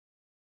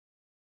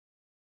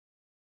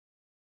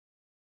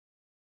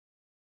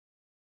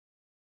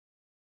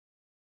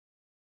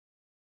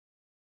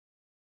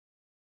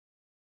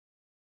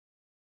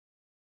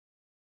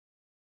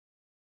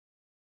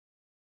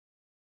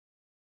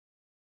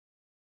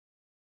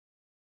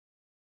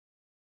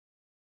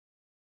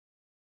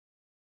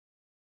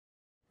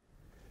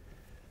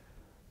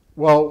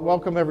Well,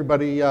 welcome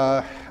everybody.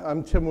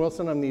 I'm Tim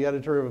Wilson. I'm the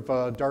editor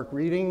of Dark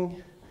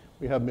Reading.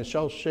 We have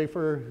Michelle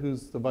Schafer,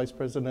 who's the vice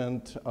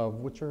president of,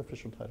 what's your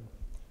official title?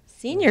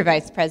 Senior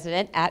vice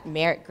president at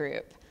Merit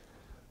Group.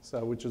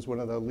 So, which is one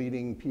of the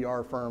leading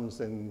PR firms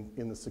in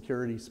the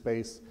security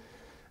space.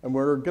 And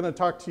we're going to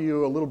talk to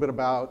you a little bit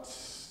about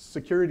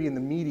security in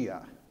the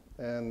media.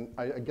 And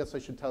I guess I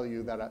should tell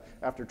you that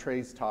after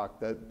Trey's talk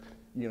that,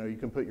 you know, you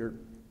can put your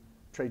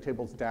tray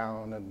tables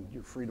down and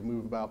you're free to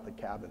move about the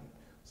cabin.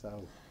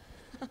 So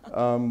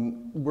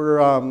we're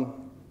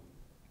going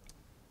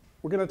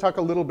to talk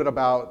a little bit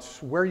about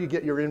where you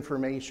get your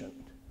information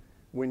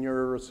when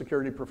you're a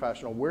security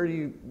professional. Where do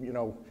you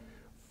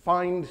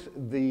find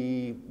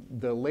the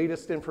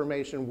latest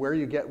information, where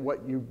you get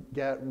what you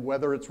get,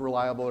 whether it's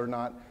reliable or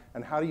not,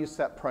 and how do you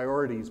set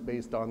priorities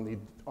based on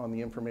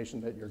the information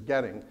that you're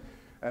getting.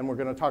 And we're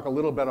going to talk a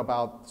little bit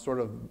about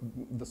sort of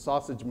the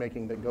sausage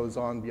making that goes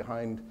on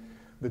behind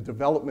the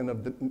development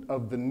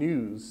of the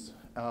news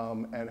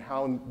and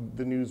how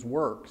the news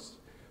works,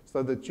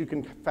 so that you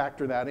can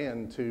factor that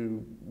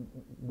into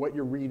what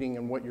you're reading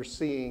and what you're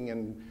seeing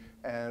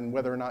and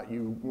whether or not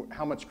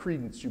how much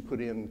credence you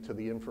put into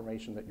the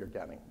information that you're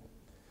getting.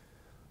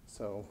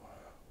 So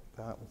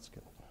let's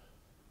get.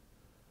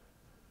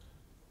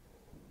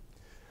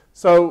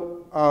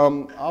 So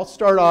I'll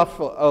start off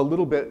a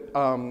little bit.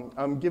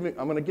 I'm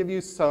going to give you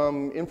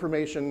some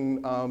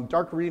information.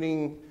 Dark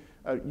reading.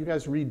 You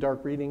guys read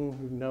Dark Reading?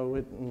 You know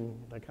it and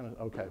that kind of.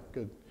 Okay,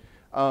 good.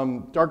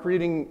 Dark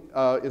Reading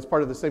is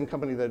part of the same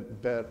company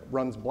that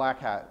runs Black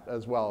Hat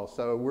as well.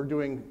 So we're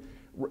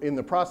in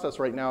the process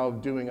right now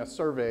of doing a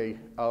survey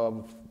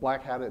of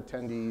Black Hat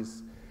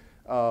attendees,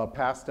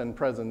 past and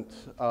present,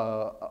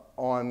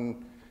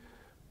 on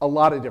a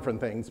lot of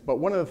different things. But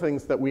one of the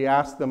things that we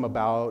asked them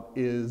about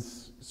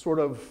is sort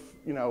of,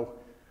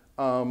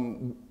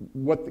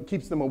 what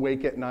keeps them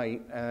awake at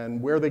night and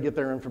where they get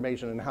their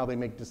information and how they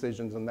make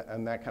decisions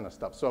and that kind of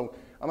stuff. So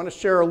I'm going to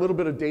share a little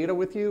bit of data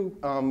with you.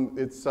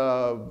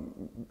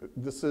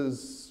 This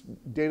is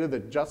data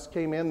that just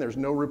came in. There's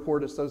no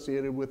report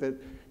associated with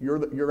it.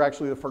 You're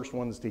actually the first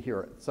ones to hear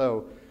it.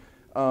 So,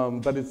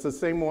 but it's the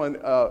same one.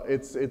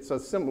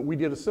 We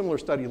did a similar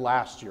study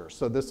last year.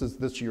 So this is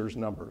this year's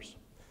numbers.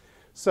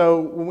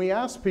 So when we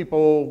ask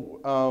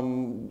people,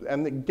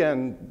 and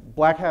again,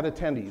 Black Hat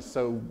attendees,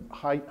 so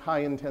high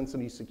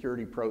intensity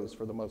security pros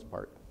for the most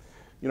part,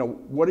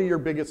 what are your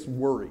biggest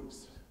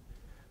worries?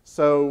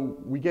 So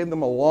we gave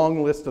them a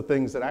long list of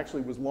things that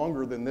actually was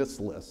longer than this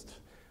list.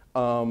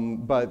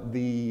 But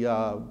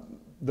the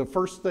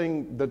first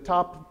thing, the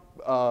top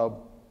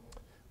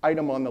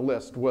item on the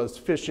list was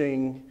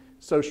phishing,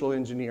 social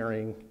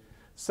engineering.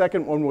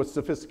 Second one was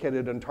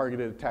sophisticated and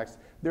targeted attacks.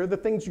 They're the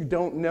things you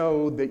don't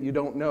know that you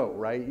don't know,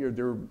 right?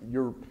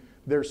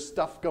 There's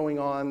stuff going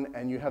on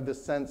and you have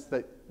this sense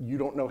that you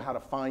don't know how to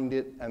find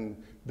it,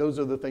 and those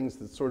are the things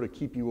that sort of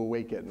keep you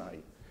awake at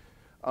night.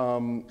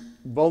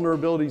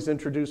 Vulnerabilities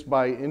introduced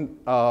by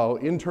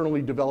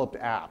internally developed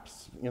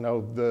apps,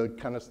 the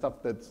kind of stuff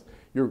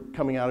you're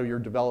coming out of your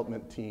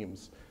development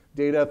teams.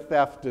 Data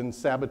theft and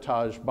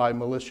sabotage by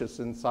malicious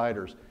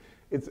insiders.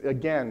 It's,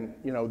 again,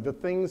 the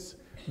things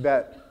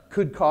that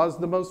could cause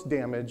the most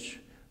damage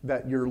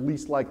that you're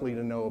least likely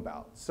to know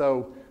about.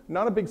 So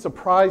not a big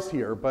surprise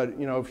here, but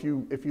if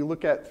you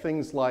look at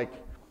things like,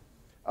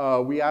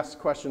 we asked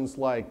questions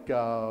like,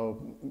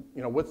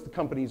 what's the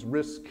company's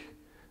risk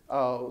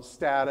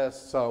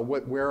status?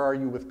 Where are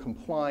you with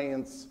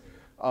compliance?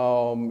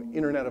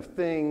 Internet of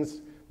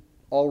Things,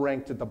 all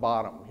ranked at the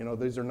bottom.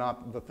 These are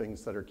not the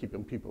things that are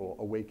keeping people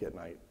awake at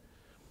night.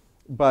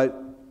 But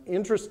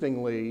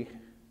interestingly,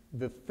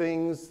 the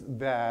things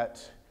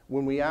that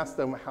when we ask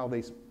them how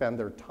they spend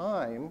their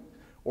time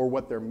or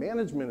what their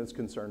management is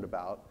concerned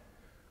about,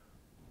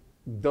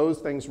 those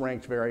things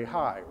ranked very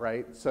high,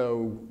 right?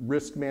 So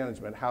risk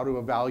management, how to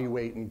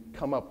evaluate and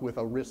come up with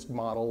a risk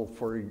model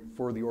for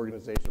the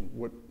organization.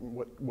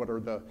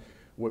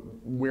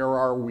 Where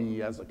are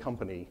we as a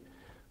company?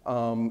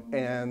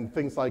 And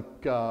things like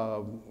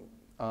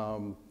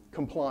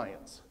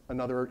compliance,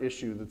 another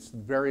issue that's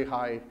very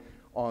high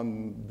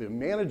on the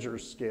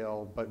manager's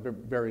scale, but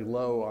very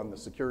low on the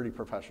security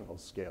professional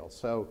scale.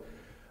 So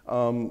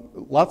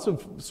lots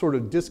of sort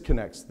of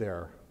disconnects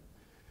there.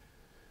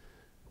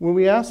 When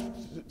we ask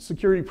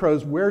security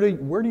pros, where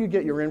do you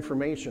get your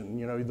information?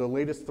 The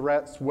latest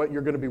threats, what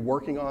you're going to be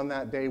working on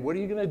that day. What are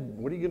you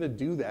going to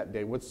do that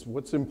day?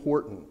 What's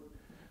important?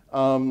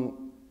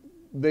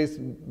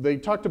 They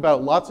talked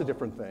about lots of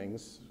different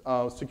things.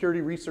 Security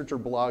researcher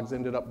blogs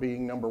ended up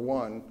being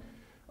 #1.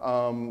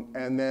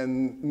 And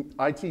then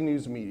IT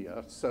news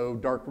media, so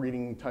dark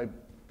reading type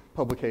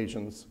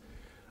publications,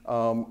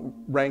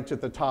 ranked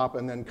at the top,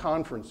 and then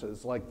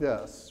conferences like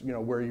this,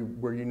 where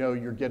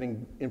you're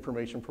getting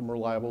information from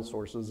reliable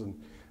sources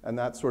and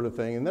that sort of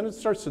thing. And then it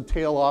starts to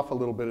tail off a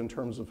little bit in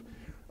terms of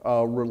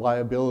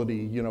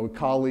reliability.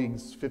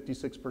 Colleagues,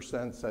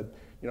 56% said,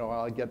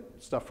 I get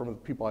stuff from the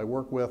people I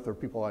work with or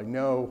people I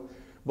know,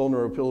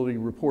 vulnerability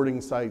reporting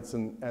sites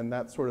and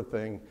that sort of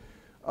thing.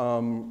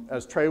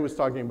 As Trey was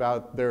talking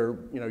about,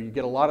 you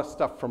get a lot of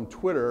stuff from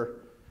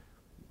Twitter,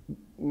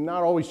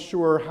 not always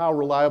sure how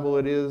reliable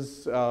it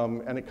is,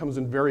 and it comes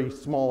in very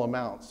small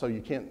amounts, so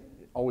you can't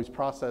always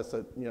process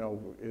it.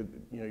 You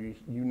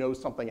know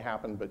something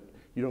happened, but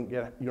you don't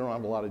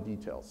have a lot of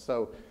details.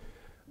 So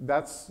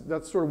that's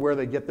sort of where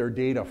they get their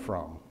data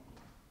from.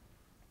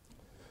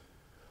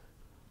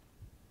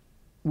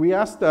 We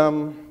asked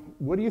them,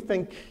 what do you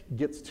think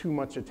gets too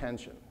much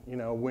attention?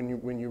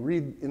 When you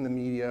read in the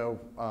media,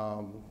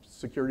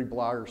 security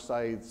blogger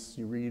sites,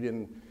 you read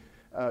in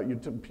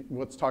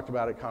what's talked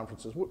about at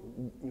conferences. What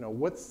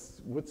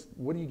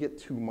do you get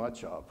too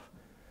much of?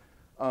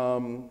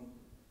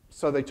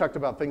 So they talked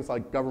about things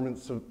like government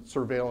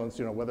surveillance,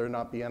 whether or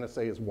not the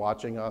NSA is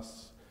watching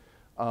us.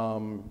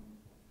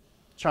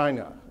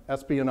 China,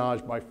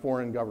 espionage by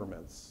foreign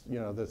governments.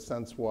 The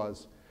sense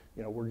was,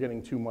 we're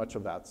getting too much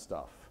of that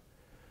stuff.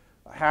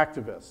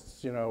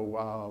 Hacktivists,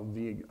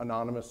 the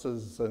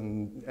Anonymouses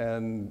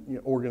and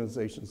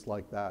organizations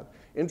like that.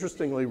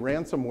 Interestingly,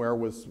 ransomware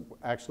was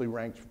actually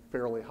ranked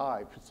fairly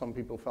high. Some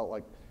people felt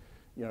like,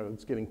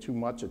 it's getting too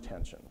much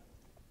attention.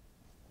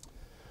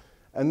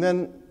 And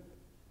then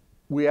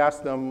we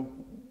asked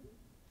them,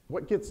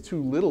 what gets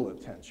too little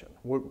attention?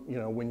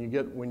 When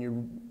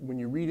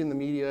you read in the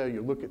media,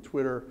 you look at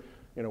Twitter,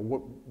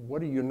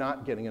 what are you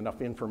not getting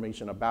enough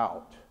information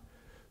about?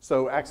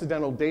 So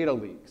accidental data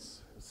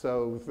leaks.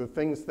 So the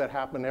things that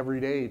happen every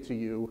day to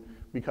you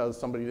because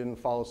somebody didn't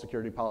follow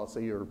security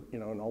policy, or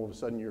and all of a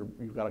sudden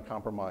you've got a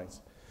compromise.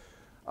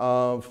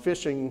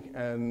 Phishing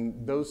and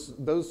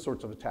those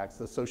sorts of attacks,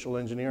 the social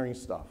engineering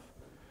stuff.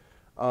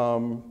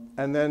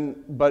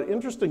 But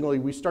interestingly,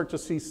 we start to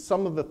see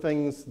some of the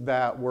things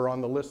that were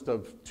on the list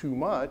of too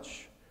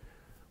much,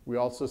 we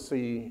also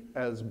see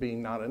as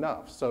being not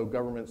enough. So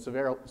government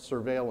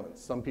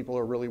surveillance. Some people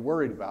are really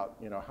worried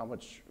about, how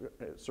much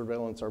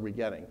surveillance are we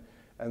getting?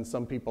 And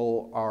some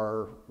people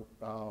are,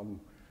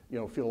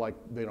 feel like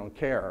they don't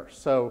care.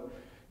 So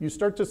you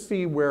start to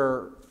see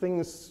where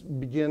things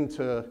begins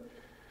to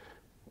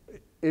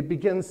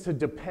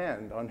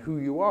depend on who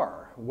you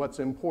are, what's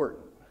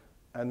important.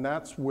 And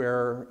that's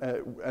where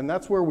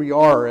we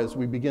are as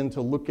we begin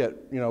to look at,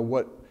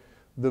 what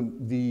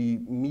the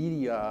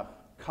media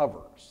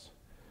covers.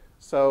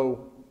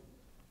 So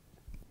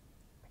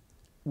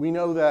we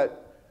know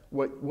that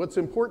what's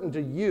important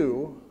to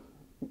you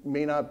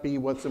may not be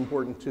what's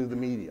important to the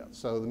media.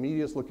 So the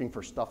media is looking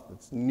for stuff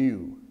that's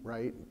new,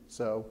 right?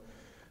 So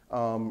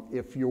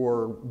if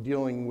you're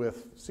dealing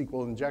with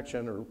SQL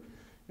injection or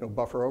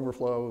buffer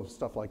overflow,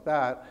 stuff like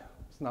that,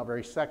 it's not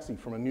very sexy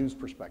from a news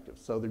perspective.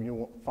 So then you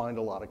won't find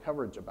a lot of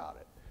coverage about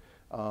it.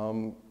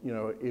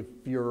 If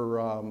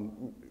you're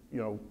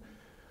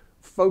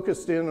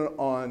focused in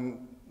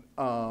on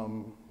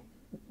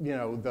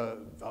the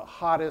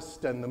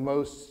hottest and the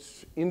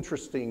most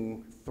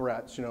interesting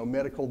threats,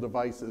 medical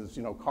devices,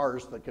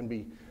 cars that can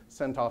be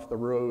sent off the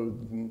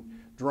road, and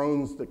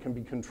drones that can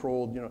be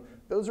controlled,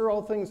 those are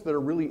all things that are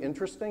really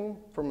interesting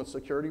from a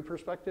security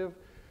perspective,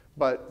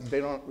 but they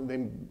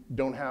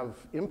don't have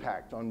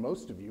impact on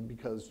most of you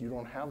because you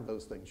don't have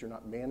those things. You're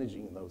not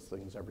managing those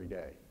things every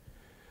day.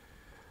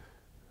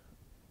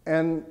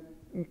 And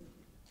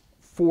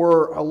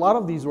for a lot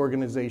of these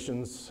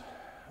organizations,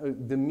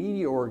 the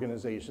media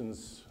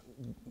organizations,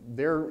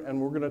 and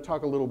we're going to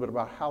talk a little bit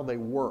about how they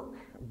work,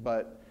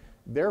 but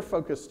they're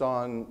focused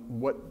on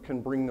what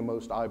can bring the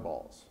most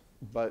eyeballs,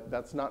 but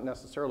that's not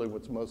necessarily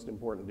what's most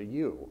important to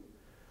you.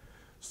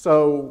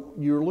 So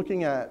you're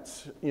looking at,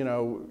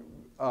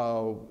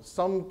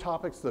 some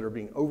topics that are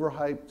being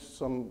overhyped,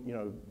 some,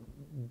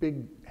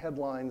 big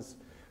headlines,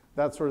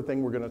 that sort of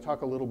thing. We're going to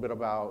talk a little bit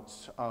about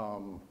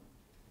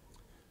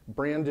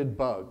branded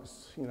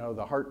bugs,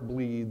 the heart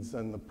bleeds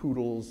and the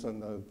poodles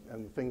and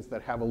the things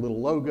that have a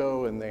little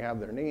logo and they have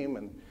their name,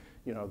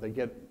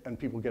 and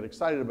people get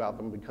excited about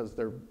them because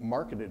they're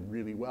marketed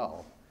really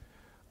well.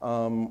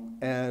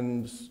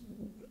 And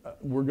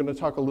we're going to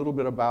talk a little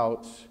bit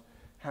about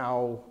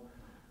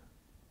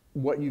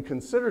what you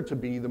consider to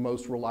be the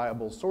most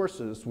reliable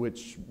sources,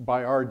 which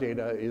by our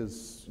data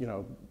is,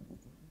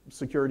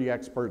 security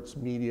experts,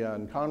 media,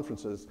 and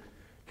conferences,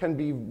 can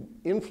be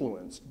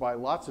influenced by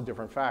lots of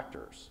different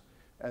factors.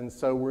 And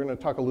so we're going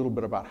to talk a little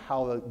bit about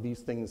how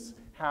these things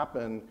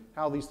happen,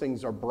 how these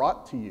things are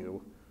brought to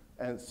you,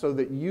 and so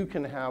that you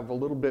can have a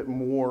little bit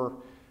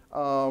more,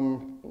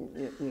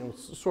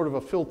 sort of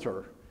a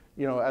filter,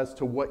 as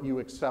to what you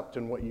accept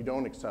and what you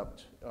don't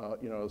accept,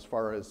 as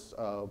far as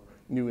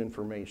new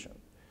information.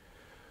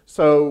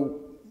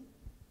 So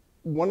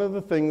one of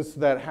the things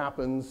that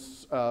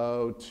happens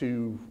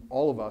to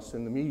all of us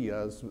in the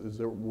media is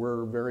that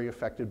we're very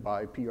affected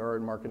by PR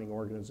and marketing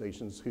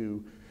organizations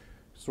who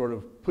sort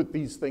of put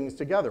these things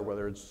together,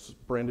 whether it's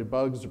branded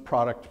bugs or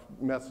product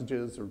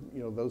messages or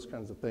those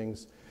kinds of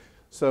things.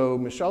 So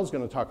Michelle's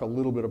going to talk a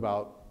little bit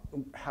about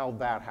how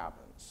that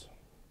happens.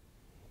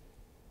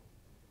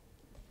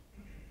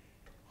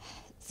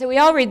 So we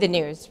all read the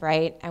news,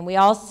 right? And we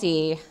all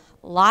see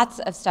lots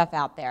of stuff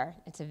out there.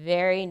 It's a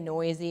very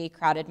noisy,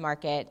 crowded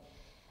market.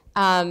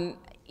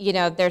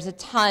 there's a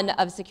ton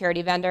of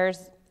security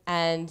vendors.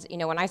 And,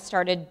 when I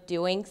started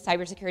doing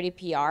cybersecurity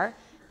PR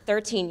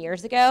 13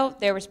 years ago,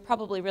 there was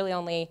probably really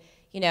only,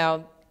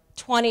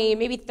 20,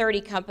 maybe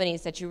 30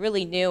 companies that you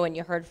really knew and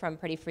you heard from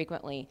pretty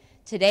frequently.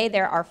 Today,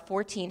 there are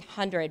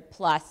 1,400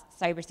 plus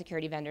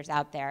cybersecurity vendors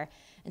out there.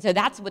 And so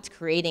that's what's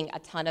creating a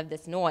ton of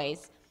this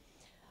noise.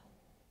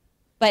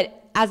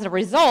 But as a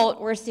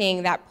result, we're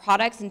seeing that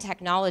products and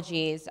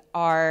technologies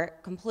are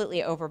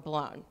completely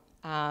overblown.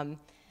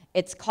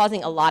 It's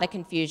causing a lot of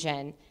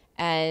confusion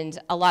and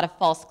a lot of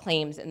false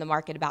claims in the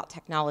market about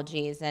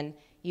technologies. And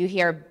you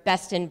hear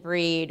best in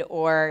breed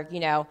or,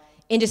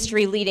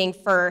 industry leading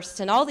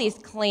first and all these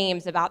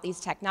claims about these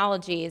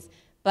technologies,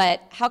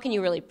 but how can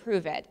you really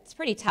prove it? It's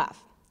pretty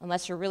tough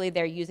unless you're really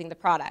there using the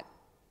product.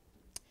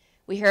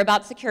 We hear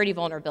about security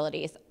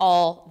vulnerabilities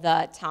all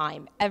the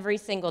time, every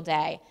single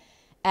day.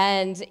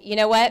 And you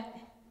know what?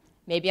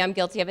 Maybe I'm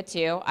guilty of it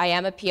too. I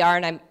am a PR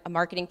and I'm a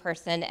marketing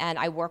person and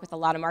I work with a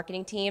lot of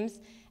marketing teams,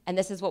 and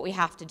this is what we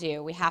have to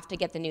do. We have to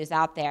get the news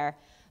out there.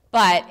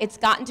 But it's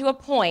gotten to a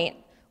point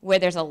where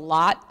there's a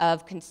lot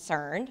of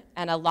concern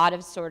and a lot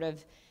of sort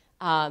of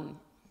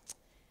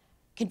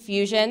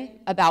confusion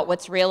about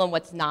what's real and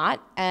what's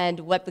not, and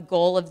what the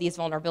goal of these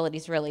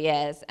vulnerabilities really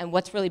is, and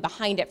what's really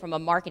behind it from a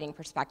marketing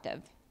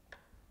perspective.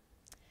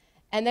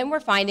 And then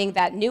we're finding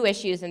that new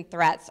issues and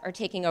threats are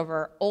taking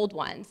over old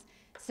ones.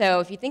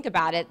 So if you think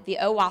about it, the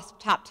OWASP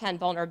top 10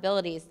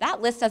 vulnerabilities,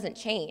 that list doesn't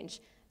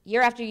change.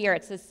 Year after year,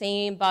 it's the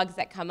same bugs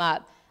that come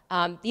up.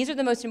 These are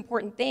the most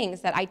important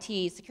things that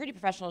IT security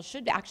professionals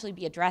should actually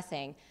be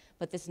addressing.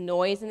 But this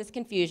noise and this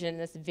confusion,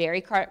 this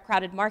very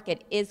crowded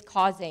market is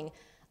causing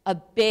a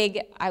big,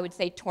 I would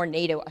say,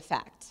 tornado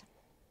effect.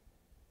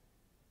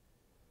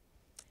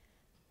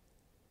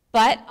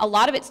 But a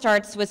lot of it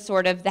starts with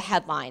sort of the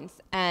headlines,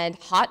 and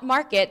hot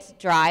markets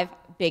drive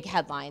big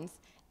headlines.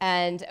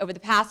 And over the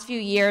past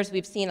few years,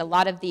 we've seen a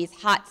lot of these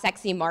hot,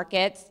 sexy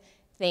markets.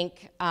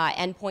 Think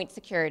endpoint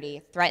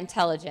security, threat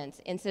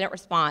intelligence, incident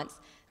response.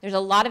 There's a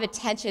lot of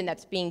attention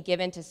that's being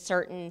given to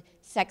certain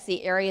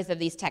sexy areas of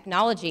these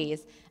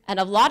technologies, and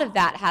a lot of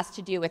that has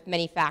to do with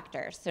many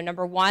factors. So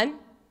number one,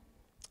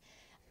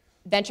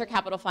 venture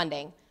capital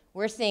funding.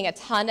 We're seeing a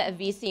ton of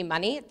VC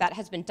money that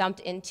has been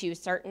dumped into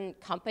certain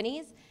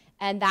companies,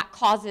 and that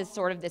causes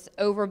sort of this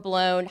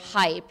overblown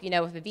hype.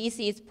 If a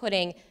VC is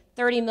putting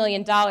 $30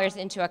 million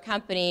into a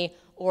company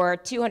or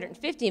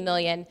 $250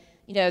 million,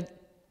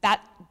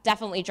 that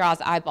definitely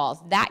draws eyeballs.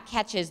 That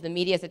catches the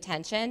media's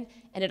attention,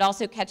 and it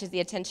also catches the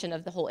attention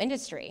of the whole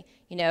industry.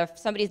 If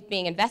somebody's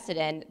being invested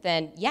in,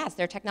 then yes,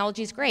 their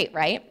technology is great,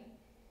 right?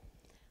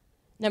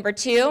 Number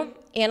two,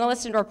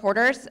 analysts and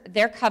reporters,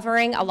 they're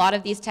covering a lot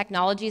of these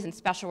technologies in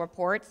special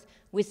reports.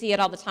 We see it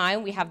all the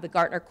time. We have the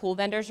Gartner Cool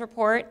Vendors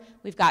report.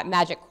 We've got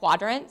Magic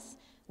Quadrants.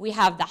 We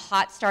have the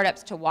hot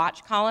startups to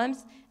watch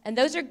columns. And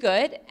those are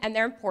good, and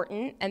they're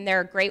important, and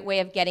they're a great way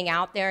of getting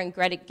out there and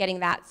getting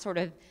that sort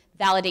of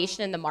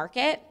validation in the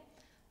market.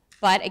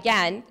 But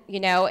again,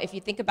 if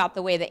you think about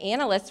the way the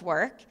analysts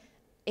work,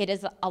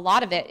 a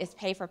lot of it is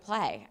pay for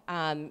play.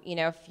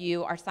 If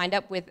you are signed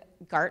up with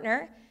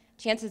Gartner,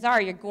 chances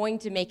are you're going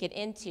to make it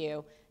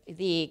into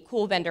the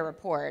Cool Vendor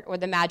report or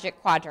the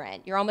Magic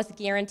Quadrant. You're almost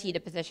guaranteed a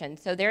position.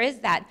 So there is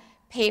that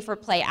pay for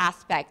play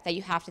aspect that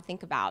you have to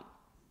think about.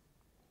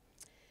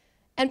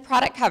 And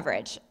product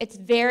coverage. It's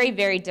very,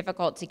 very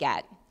difficult to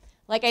get.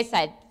 Like I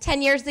said,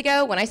 10 years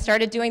ago when I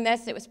started doing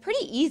this, it was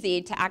pretty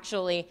easy to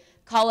actually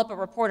call up a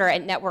reporter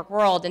at Network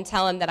World and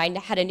tell them that I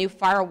had a new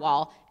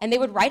firewall, and they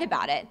would write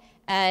about it.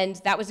 And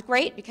that was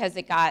great because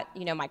it got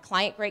my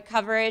client great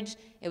coverage.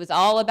 It was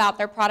all about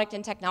their product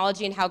and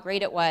technology and how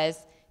great it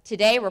was.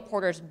 Today,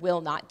 reporters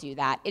will not do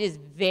that. It is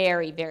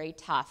very, very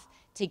tough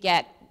to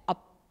get a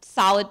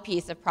solid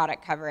piece of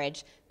product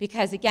coverage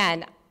because,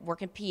 again, we're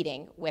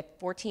competing with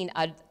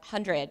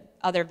 1,400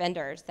 other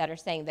vendors that are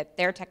saying that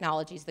their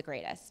technology is the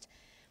greatest.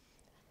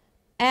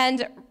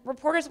 And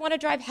reporters want to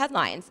drive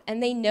headlines,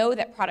 and they know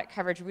that product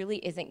coverage really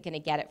isn't going to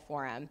get it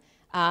for them.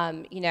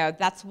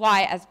 That's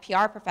why, as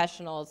PR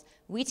professionals,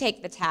 we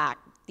take the tack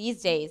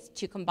these days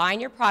to combine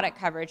your product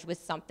coverage with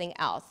something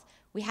else.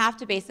 We have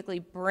to basically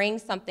bring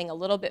something a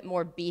little bit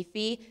more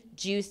beefy,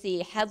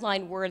 juicy,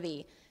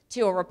 headline-worthy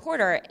to a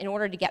reporter in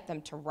order to get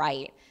them to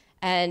write.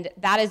 And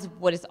that is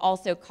what is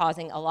also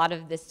causing a lot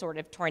of this sort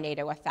of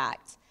tornado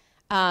effect.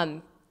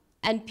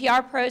 And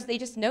PR pros, they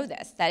just know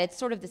this, that it's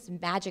sort of this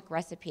magic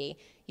recipe.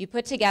 You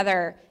put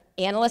together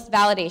analyst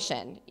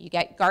validation. You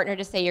get Gartner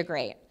to say you're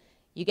great.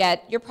 You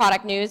get your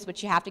product news,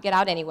 which you have to get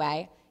out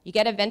anyway. You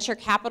get a venture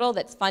capital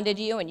that's funded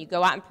you, and you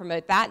go out and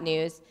promote that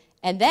news.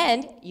 And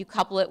then you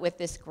couple it with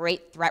this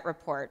great threat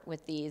report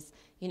with these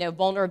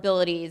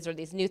vulnerabilities or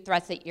these new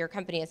threats that your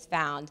company has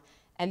found.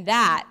 And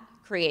that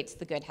creates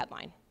the good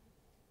headline.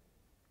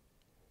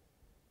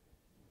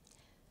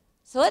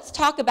 So let's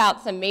talk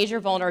about some major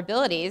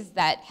vulnerabilities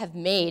that have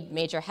made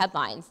major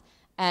headlines.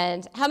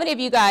 And how many of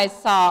you guys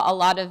saw a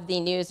lot of the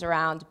news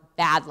around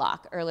bad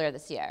luck earlier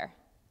this year?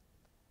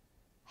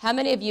 How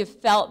many of you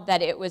felt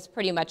that it was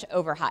pretty much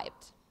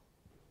overhyped?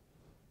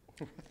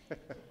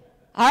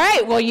 All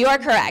right, well, you are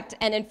correct.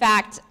 And in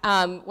fact,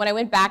 when I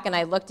went back and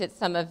I looked at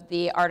some of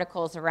the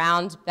articles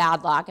around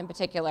bad luck in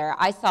particular,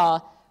 I saw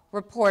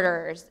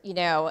reporters,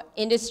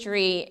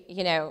 industry,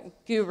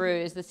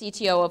 gurus, the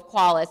CTO of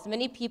Qualys,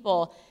 many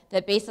people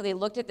that basically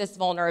looked at this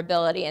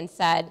vulnerability and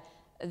said,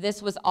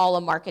 this was all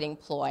a marketing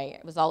ploy.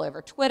 It was all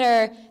over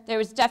Twitter. There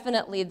was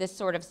definitely this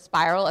sort of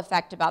spiral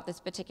effect about this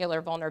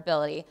particular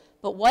vulnerability.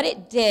 But what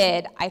it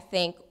did, I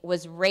think,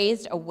 was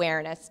raised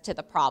awareness to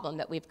the problem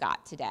that we've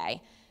got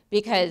today.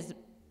 Because,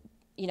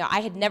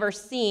 I had never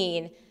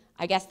seen,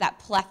 I guess, that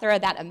plethora,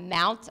 that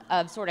amount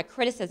of sort of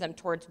criticism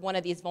towards one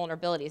of these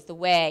vulnerabilities, the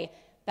way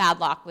bad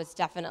luck was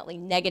definitely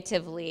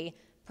negatively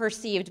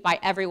perceived by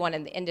everyone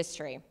in the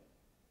industry.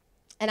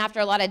 And after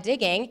a lot of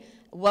digging,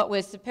 what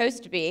was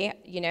supposed to be,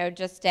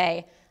 just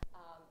a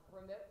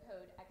remote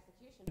code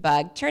execution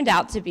bug turned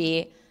out to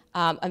be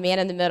a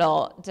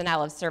man-in-the-middle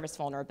denial of service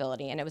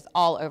vulnerability, and it was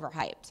all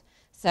overhyped.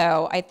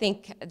 So I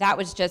think that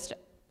was just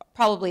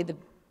probably the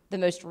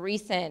most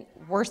recent,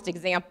 worst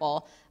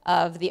example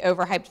of the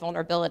overhyped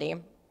vulnerability.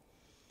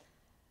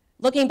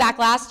 Looking back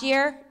last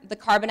year, the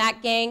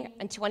Carbonac gang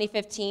in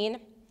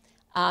 2015,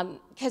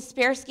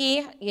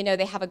 Kaspersky,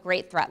 they have a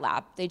great threat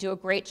lab. They do a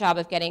great job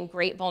of getting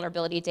great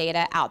vulnerability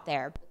data out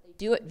there, but they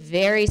do it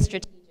very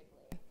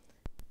strategically.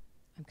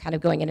 I'm kind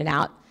of going in and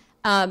out.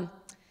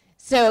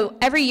 So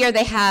every year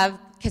they have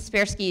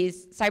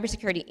Kaspersky's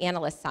Cybersecurity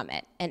Analyst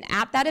Summit, and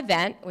at that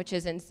event, which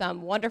is in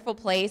some wonderful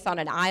place on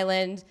an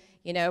island,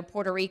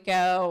 Puerto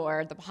Rico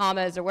or the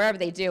Bahamas or wherever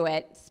they do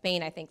it,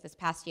 Spain, I think, this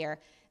past year,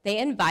 they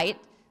invite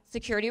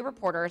security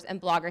reporters and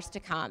bloggers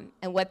to come.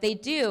 And what they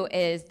do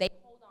is they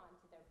hold on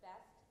to their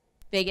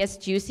best,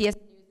 biggest, juiciest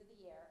news of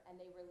the year, and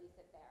they release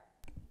it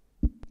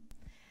there.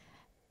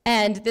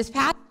 And this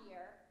past year,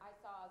 I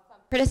saw some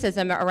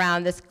criticism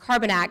around this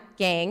Carbonac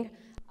gang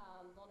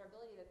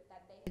vulnerability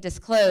that they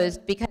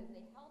disclosed because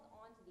they held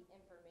on to the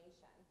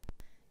information.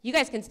 You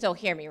guys can still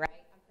hear me, right?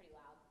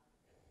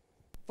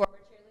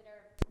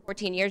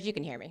 14 years, you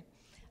can hear me.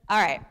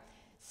 All right.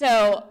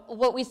 So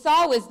what we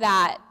saw was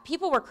that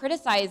people were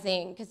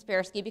criticizing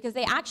Kaspersky because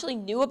they actually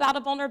knew about a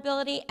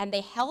vulnerability and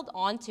they held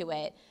on to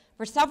it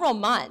for several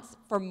months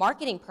for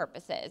marketing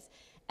purposes.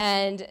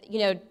 And,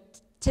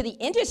 to the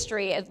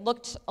industry, it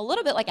looked a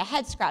little bit like a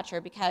head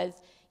scratcher because,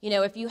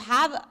 if you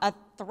have a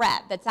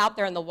threat that's out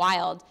there in the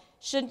wild,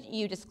 shouldn't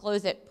you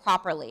disclose it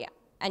properly?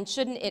 And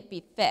shouldn't it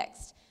be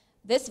fixed?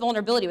 This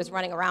vulnerability was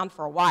running around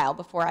for a while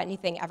before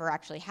anything ever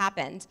actually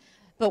happened.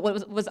 But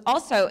what was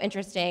also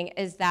interesting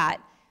is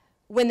that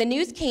when the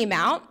news came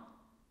out,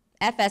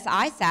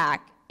 RVAsec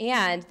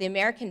and the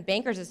American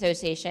Bankers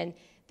Association,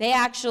 they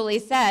actually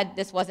said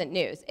this wasn't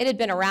news. It had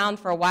been around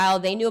for a while.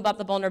 They knew about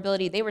the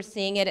vulnerability. They were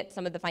seeing it at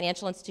some of the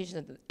financial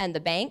institutions and the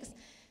banks.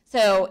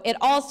 So it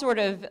all sort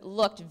of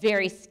looked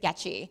very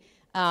sketchy,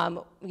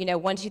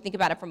 once you think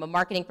about it from a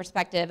marketing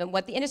perspective and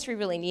what the industry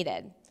really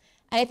needed.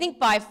 And I think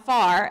by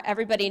far,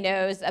 everybody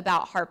knows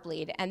about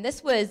Heartbleed. And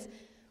this was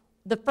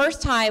the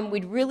first time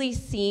we'd really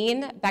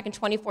seen, back in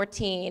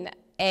 2014,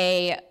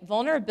 a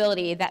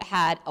vulnerability that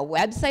had a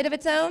website of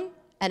its own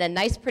and a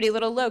nice, pretty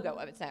little logo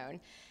of its own.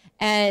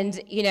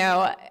 And,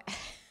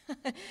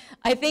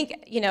 I think,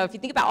 if you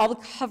think about all the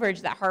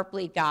coverage that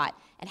Heartbleed got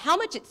and how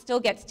much it still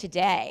gets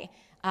today,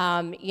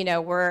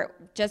 we're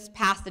just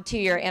past the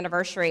 2-year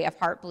anniversary of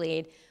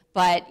Heartbleed,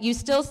 but you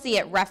still see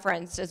it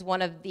referenced as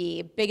one of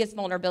the biggest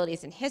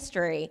vulnerabilities in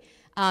history.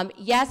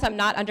 Yes, I'm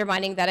not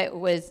undermining that it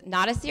was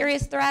not a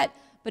serious threat,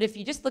 but if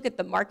you just look at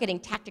the marketing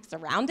tactics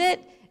around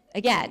it,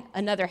 again,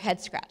 another head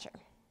scratcher.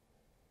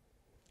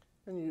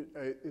 And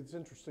it's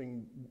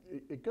interesting,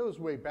 it goes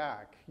way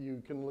back.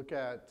 You can look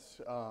at,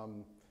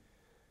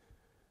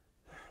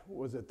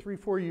 was it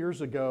 3-4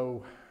 years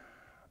ago,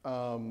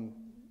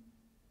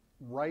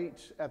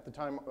 right at the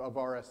time of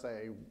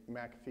RSA,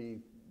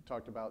 McAfee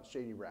talked about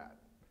Shady Rat.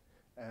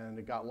 And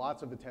it got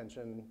lots of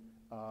attention.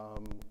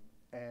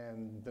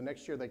 And the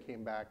next year they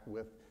came back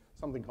with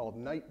something called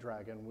Night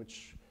Dragon,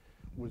 which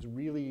was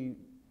really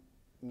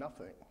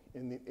nothing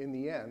in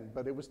the end,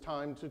 but it was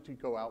time to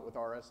go out with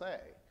RSA.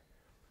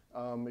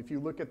 If you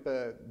look at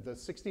the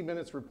 60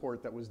 Minutes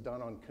report that was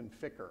done on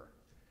Conficker,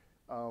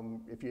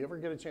 if you ever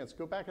get a chance,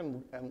 go back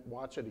and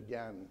watch it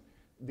again.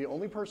 The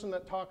only person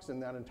that talks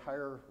in that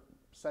entire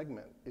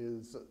segment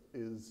is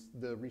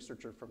the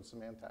researcher from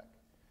Symantec.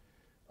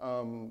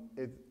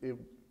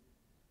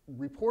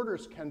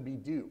 Reporters can be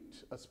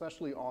duped,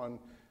 especially on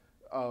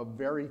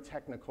very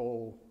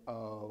technical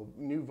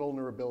new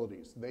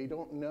vulnerabilities. They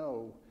don't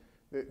know,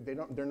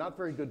 they're not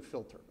very good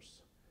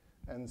filters.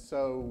 And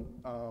so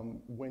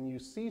when you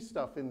see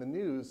stuff in the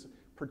news,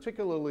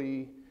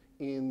 particularly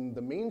in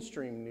the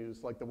mainstream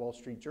news like the Wall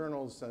Street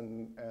Journals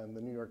and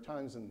the New York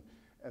Times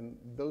and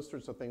those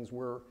sorts of things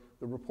where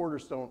the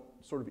reporters don't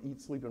sort of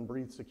eat, sleep, and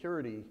breathe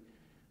security,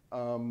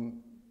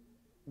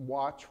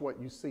 watch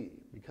what you see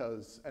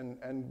because,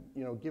 and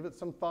give it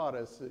some thought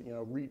as,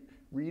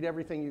 read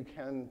everything you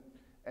can.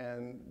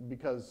 And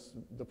because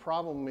the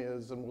problem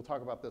is, and we'll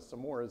talk about this some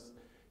more, is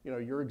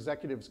your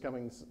executives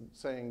coming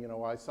saying,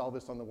 I saw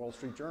this on the Wall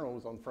Street Journal, it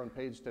was on the front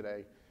page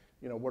today.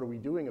 what are we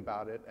doing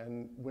about it?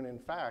 And when in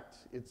fact,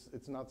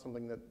 it's not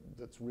something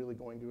that's really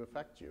going to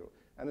affect you.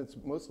 And it's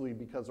mostly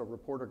because a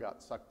reporter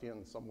got sucked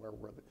in somewhere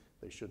where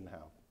they shouldn't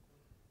have.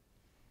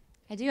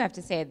 I do have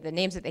to say, the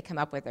names that they come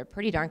up with are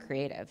pretty darn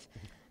creative.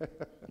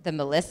 The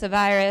Melissa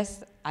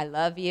virus, I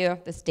love you.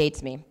 This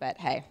dates me, but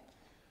hey,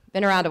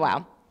 been around a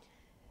while.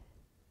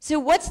 So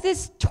what's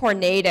this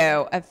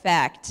tornado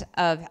effect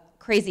of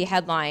crazy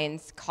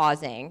headlines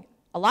causing?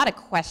 A lot of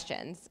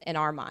questions in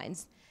our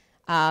minds.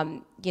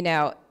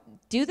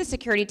 Do the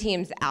security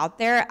teams out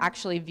there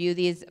actually view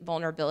these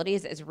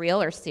vulnerabilities as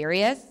real or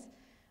serious?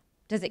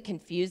 Does it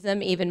confuse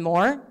them even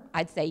more?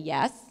 I'd say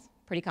yes,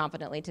 pretty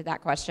confidently to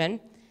that question.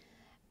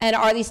 And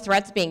are these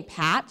threats being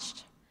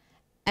patched?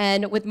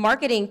 And with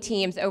marketing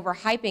teams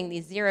overhyping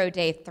these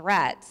zero-day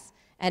threats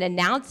and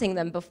announcing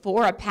them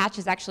before a patch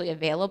is actually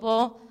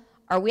available,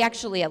 are we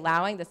actually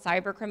allowing the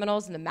cyber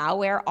criminals and the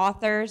malware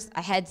authors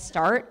a head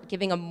start,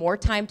 giving them more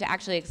time to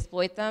actually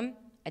exploit them?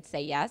 I'd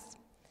say yes.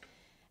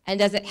 And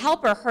does it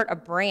help or hurt a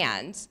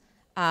brand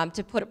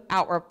to put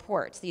out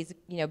reports, these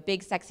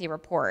big sexy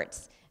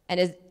reports?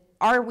 And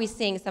are we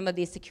seeing some of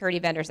these security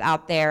vendors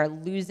out there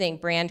losing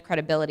brand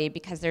credibility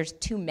because there's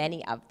too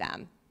many of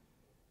them?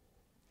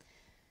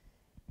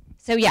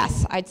 So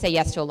yes, I'd say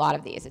yes to a lot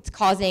of these. It's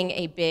causing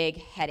a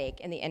big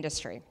headache in the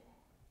industry.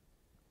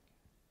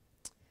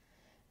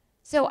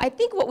 So I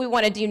think what we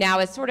want to do now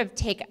is sort of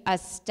take a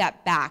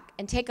step back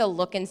and take a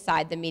look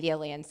inside the media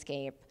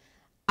landscape.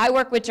 I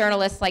work with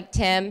journalists like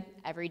Tim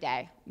every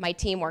day. My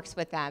team works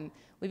with them.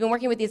 We've been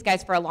working with these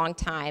guys for a long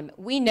time.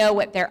 We know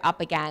what they're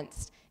up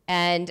against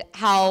and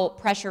how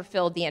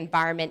pressure-filled the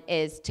environment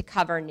is to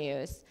cover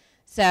news.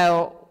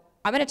 So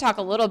I'm going to talk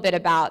a little bit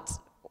about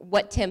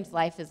what Tim's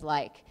life is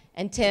like.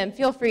 And Tim,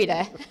 feel free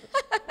to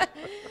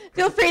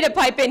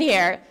pipe in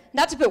here.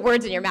 Not to put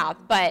words in your mouth,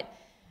 but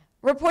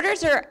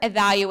reporters are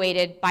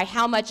evaluated by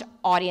how much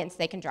audience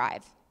they can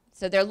drive.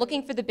 So they're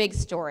looking for the big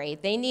story.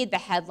 They need the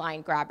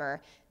headline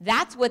grabber.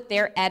 That's what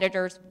their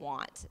editors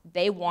want.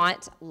 They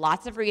want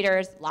lots of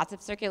readers, lots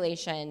of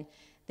circulation.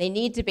 They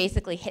need to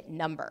basically hit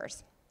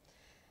numbers.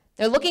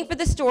 They're looking for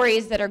the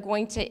stories that are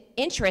going to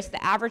interest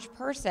the average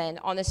person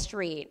on the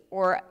street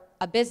or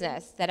a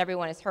business that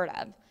everyone has heard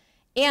of.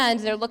 And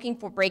they're looking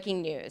for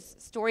breaking news,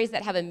 stories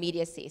that have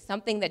immediacy,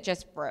 something that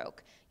just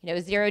broke.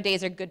 0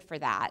 days are good for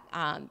that,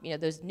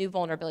 those new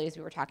vulnerabilities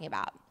we were talking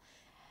about.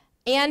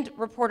 And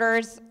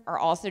reporters are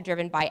also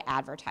driven by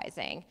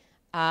advertising.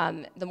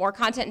 The more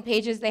content and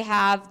pages they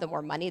have, the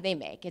more money they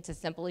make. It's a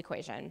simple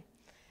equation.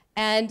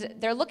 And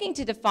they're looking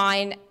to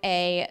define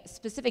a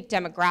specific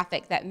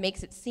demographic that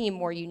makes it seem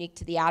more unique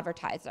to the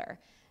advertiser.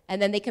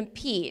 And then they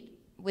compete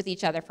with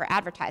each other for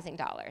advertising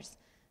dollars.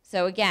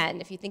 So again,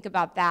 if you think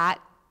about that,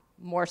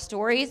 more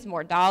stories,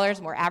 more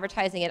dollars, more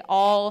advertising, it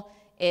all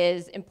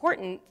is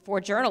important for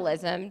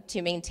journalism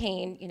to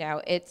maintain,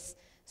 its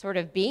sort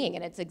of being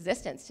and its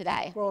existence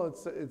today. Well,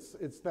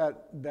 it's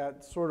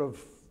that sort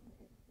of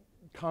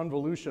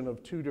convolution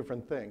of two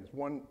different things.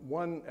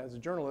 One as a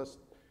journalist,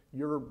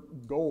 your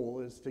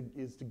goal is to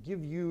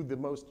give you the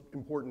most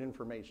important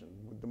information,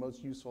 the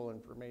most useful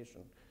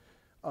information.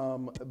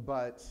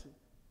 But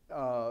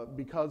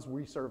because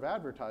we serve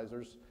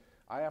advertisers,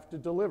 I have to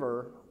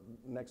deliver,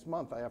 next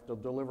month, I have to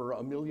deliver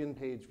 1 million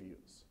page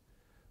views.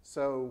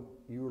 So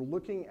you're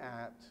looking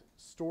at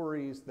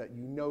stories that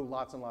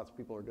lots and lots of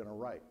people are going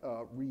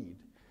to read,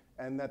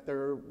 and that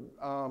they're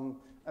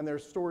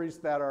stories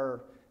that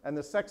are, and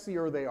the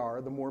sexier they are,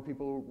 the more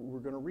people are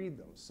going to read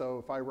them. So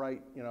if I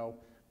write,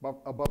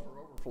 a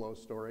buffer overflow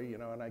story,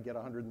 and I get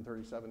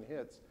 137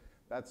 hits,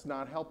 that's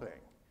not helping.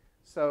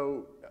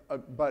 So,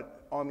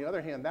 but on the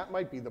other hand, that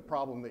might be the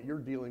problem that you're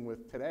dealing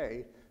with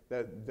today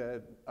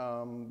that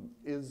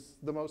is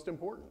the most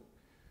important.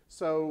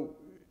 So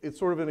it's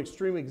sort of an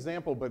extreme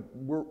example, but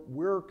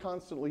we're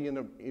constantly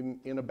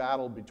in a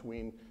battle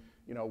between,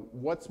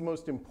 what's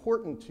most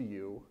important to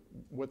you,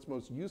 what's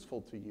most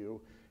useful to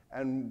you,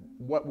 and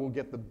what will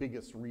get the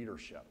biggest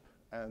readership.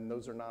 And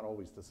those are not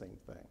always the same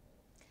thing.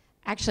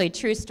 Actually,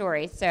 true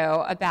story.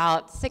 So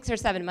about 6 or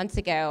 7 months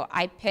ago,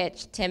 I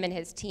pitched Tim and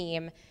his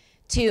team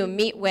to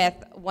meet with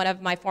one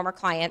of my former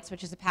clients,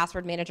 which is a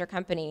password manager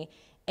company.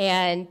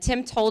 And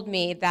Tim told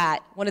me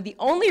that one of the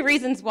only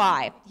reasons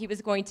why he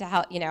was going to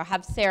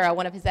have Sarah,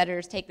 one of his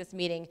editors, take this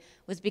meeting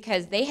was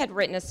because they had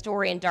written a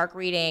story in Dark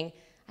Reading,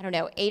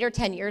 8 or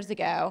 10 years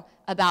ago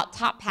about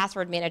top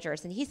password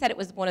managers. And he said it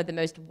was one of the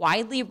most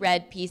widely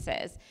read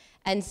pieces.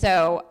 And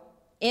so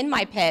in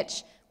my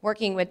pitch,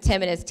 working with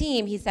Tim and his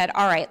team, he said,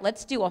 all right,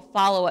 let's do a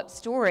follow-up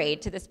story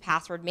to this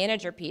password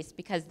manager piece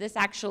because this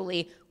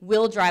actually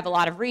will drive a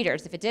lot of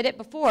readers. If it did it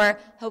before,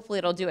 hopefully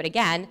it'll do it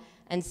again.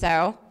 And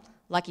so,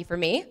 lucky for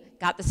me,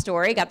 got the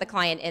story, got the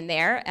client in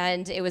there,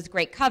 and it was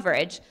great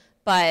coverage.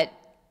 But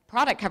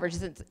product coverage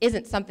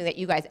isn't something that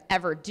you guys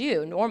ever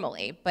do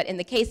normally. But in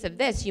the case of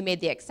this, you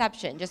made the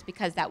exception just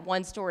because that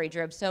one story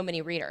drove so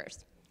many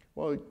readers.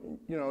 Well,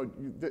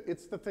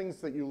 it's the things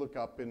that you look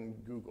up in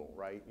Google,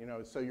 right?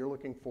 So you're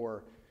looking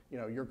for,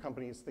 your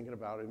company is thinking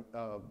about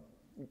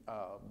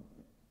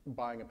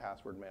buying a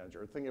password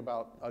manager, thinking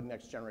about a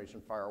next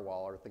generation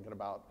firewall, or thinking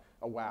about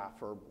a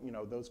WAF, or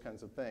those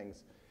kinds of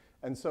things.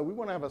 And so we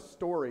want to have a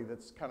story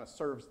that's kind of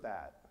serves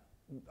that.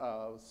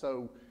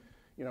 So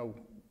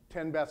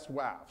 10 best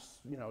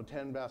WAFs,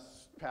 10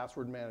 best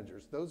password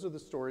managers. Those are the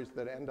stories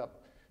that end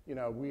up,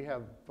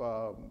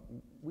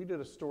 we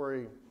did a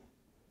story,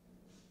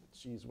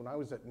 geez, when I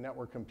was at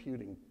network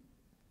computing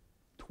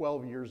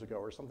 12 years ago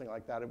or something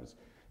like that.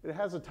 It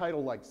has a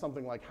title like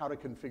something like How to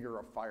Configure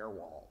a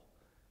Firewall.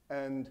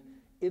 And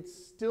it's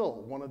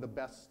still one of the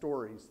best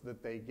stories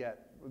that they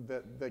get,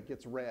 that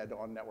gets read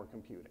on network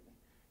computing.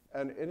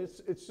 And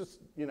it's just,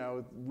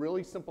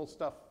 really simple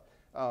stuff.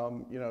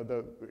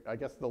 I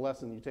guess the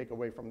lesson you take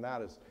away from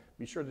that is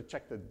be sure to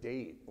check the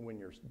date when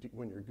you're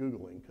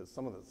Googling, because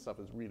some of the stuff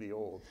is really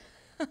old.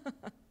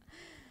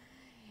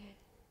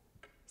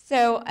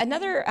 So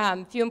another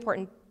few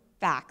important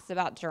facts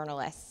about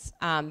journalists.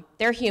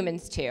 They're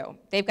humans too.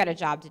 They've got a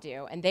job to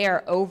do, and they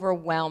are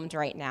overwhelmed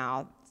right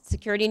now.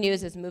 Security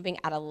news is moving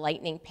at a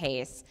lightning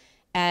pace,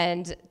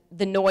 and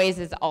the noise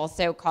is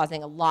also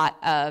causing a lot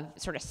of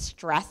sort of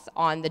stress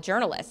on the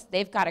journalists.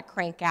 They've got to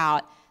crank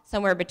out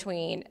somewhere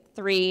between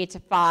 3 to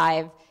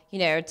 5,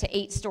 to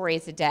 8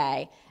 stories a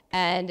day.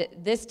 And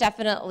this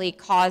definitely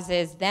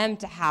causes them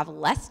to have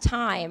less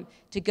time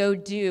to go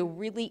do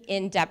really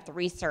in-depth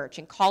research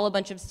and call a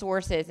bunch of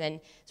sources and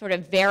sort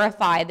of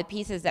verify the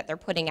pieces that they're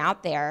putting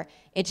out there.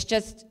 It's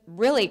just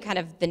really kind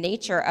of the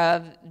nature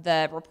of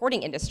the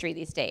reporting industry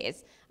these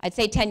days. I'd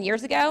say 10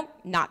 years ago,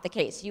 not the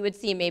case. You would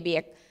see maybe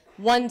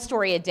one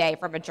story a day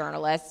from a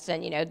journalist,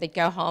 and they'd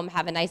go home,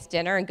 have a nice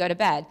dinner, and go to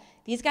bed.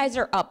 These guys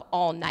are up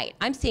all night.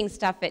 I'm seeing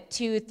stuff at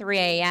 2, 3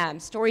 a.m.,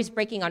 stories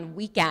breaking on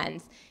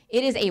weekends.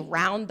 It is a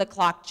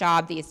round-the-clock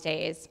job these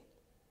days.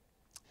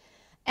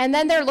 And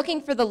then they're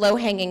looking for the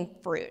low-hanging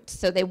fruit.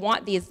 So they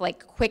want these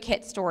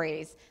quick-hit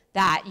stories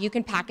that you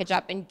can package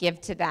up and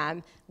give to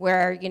them,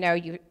 where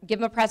you give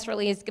them a press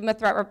release, give them a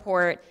threat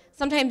report.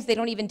 Sometimes they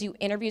don't even do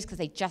interviews because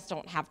they just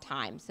don't have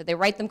time. So they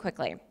write them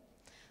quickly.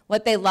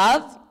 What they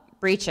love: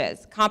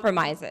 breaches,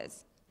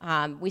 compromises.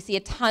 We see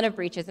a ton of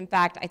breaches. In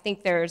fact, I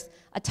think there's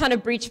a ton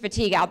of breach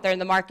fatigue out there in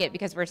the market,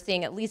 because we're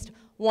seeing at least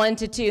 1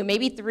 to 2,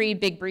 maybe 3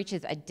 big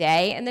breaches a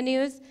day in the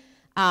news.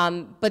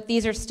 But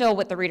these are still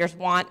what the readers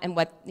want and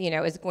what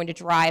is going to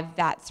drive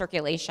that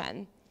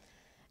circulation.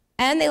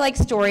 And they like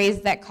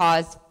stories that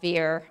cause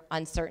fear,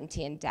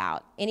 uncertainty, and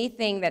doubt.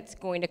 Anything that's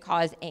going to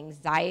cause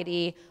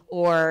anxiety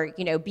or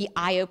be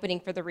eye-opening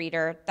for the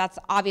reader, that's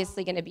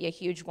obviously going to be a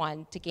huge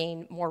one to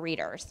gain more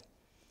readers.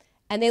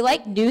 And they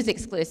like news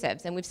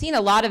exclusives, and we've seen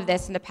a lot of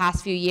this in the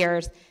past few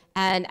years.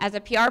 And as a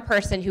PR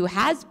person who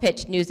has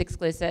pitched news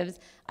exclusives,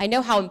 I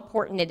know how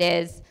important it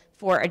is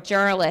for a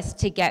journalist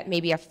to get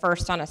maybe a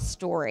first on a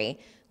story.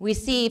 We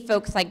see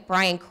folks like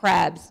Brian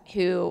Krebs,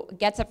 who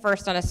gets a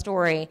first on a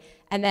story,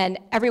 and then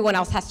everyone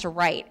else has to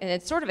write. And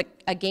it's sort of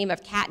a game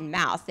of cat and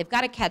mouse. They've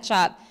got to catch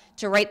up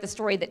to write the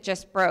story that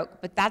just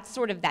broke, but that's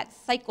sort of that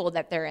cycle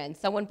that they're in.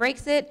 Someone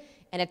breaks it,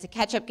 and it's a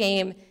catch-up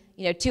game.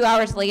 2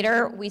 hours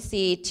later, we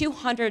see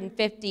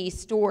 250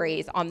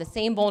 stories on the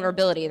same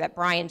vulnerability that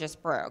Brian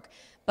just broke.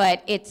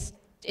 But it's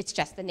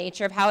just the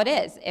nature of how it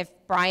is. If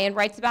Brian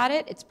writes about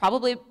it, it's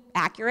probably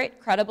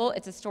accurate, credible.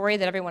 It's a story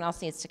that everyone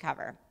else needs to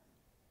cover.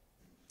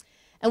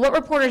 And what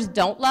reporters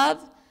don't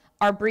love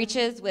are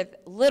breaches with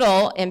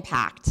little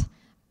impact.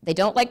 They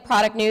don't like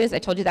product news. I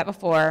told you that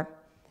before.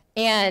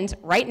 And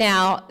right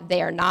now,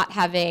 they are not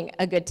having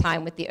a good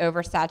time with the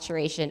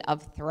oversaturation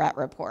of threat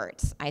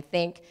reports. I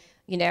think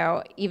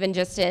even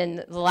just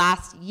in the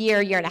last year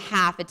and a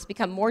half, it's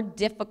become more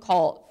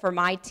difficult for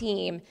my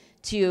team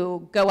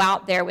to go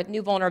out there with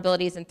new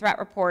vulnerabilities and threat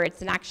reports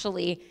and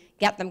actually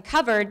get them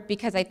covered,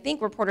 because I think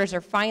reporters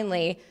are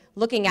finally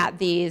looking at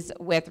these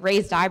with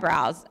raised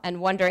eyebrows and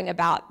wondering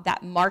about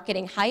that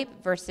marketing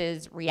hype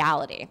versus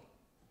reality.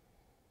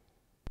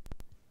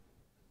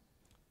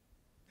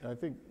 I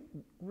think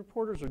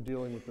reporters are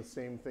dealing with the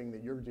same thing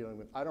that you're dealing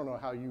with. I don't know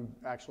how you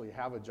actually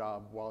have a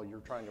job while you're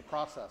trying to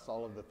process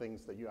all of the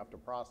things that you have to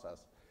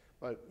process.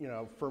 But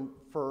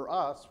for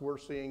us, we're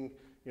seeing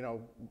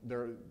there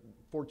are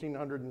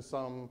 1,400 and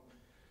some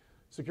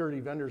security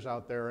vendors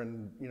out there,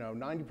 and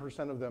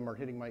 90% of them are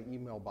hitting my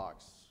email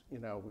box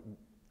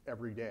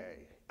every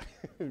day.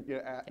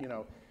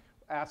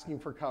 Asking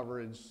for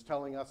coverage,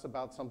 telling us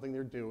about something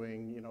they're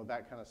doing,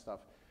 that kind of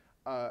stuff.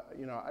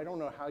 I don't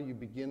know how you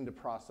begin to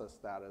process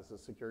that as a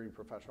security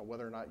professional,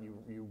 whether or not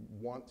you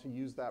want to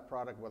use that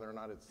product, whether or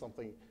not it's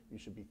something you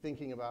should be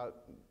thinking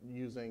about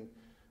using.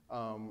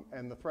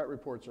 And the threat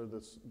reports are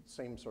the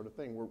same sort of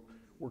thing.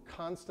 We're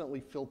constantly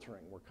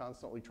filtering. We're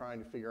constantly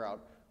trying to figure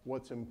out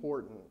what's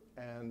important.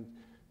 And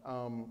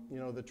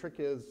the trick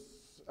is,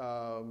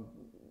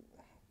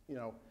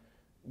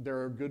 there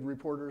are good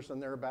reporters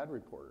and there are bad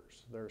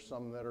reporters. There are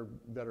some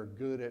that are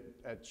good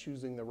at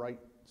choosing the right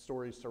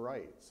stories to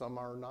write. Some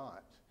are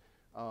not.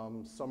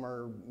 Some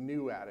are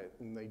new at it,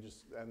 and they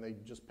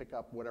just pick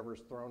up whatever's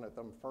thrown at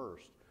them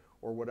first,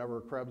 or whatever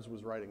Krebs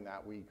was writing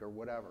that week, or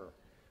whatever.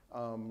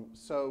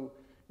 So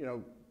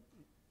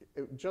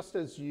just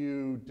as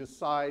you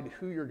decide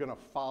who you're going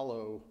to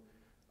follow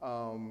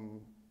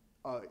on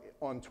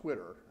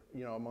Twitter,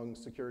 you know, among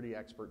security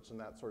experts and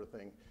that sort of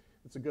thing,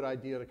 it's a good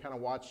idea to kind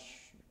of watch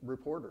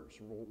reporters,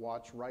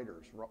 watch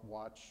writers,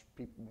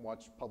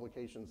 watch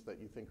publications that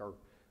you think are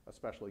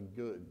especially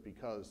good,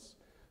 because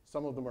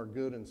some of them are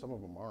good and some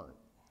of them aren't.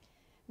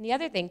 And the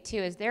other thing too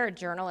is there are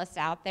journalists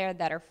out there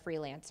that are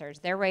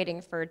freelancers. They're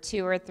writing for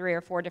 2 or 3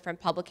 or 4 different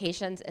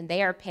publications, and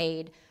they are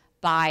paid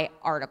by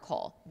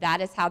article.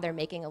 That is how they're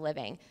making a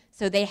living.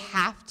 So they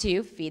have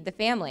to feed the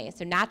family.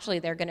 So naturally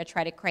they're going to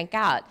try to crank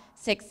out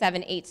 6,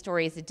 7, 8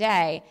 stories a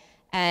day,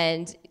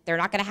 and they're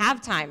not going to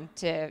have time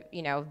to,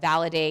 you know,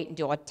 validate and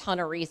do a ton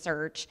of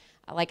research.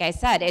 Like I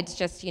said, it's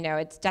just, you know,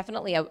 it's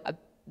definitely a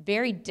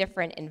very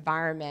different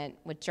environment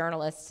with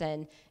journalists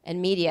and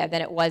media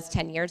than it was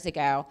 10 years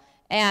ago,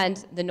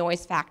 and the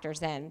noise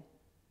factors in.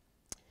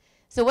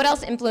 So what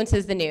else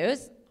influences the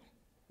news?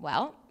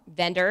 Well,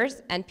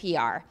 vendors and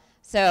PR.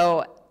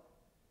 So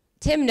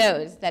Tim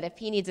knows that if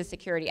he needs a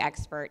security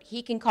expert,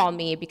 he can call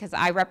me because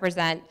I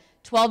represent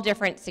 12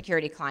 different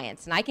security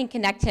clients, and I can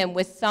connect him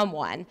with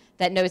someone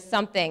that knows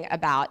something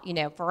about, you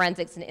know,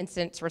 forensics and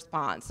incident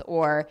response,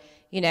 or,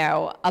 you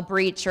know, a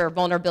breach or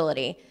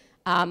vulnerability.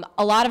 A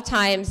lot of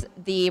times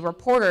the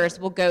reporters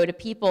will go to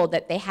people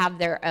that they have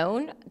their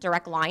own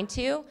direct line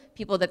to,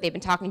 people that they've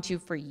been talking to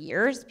for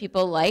years,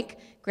 people like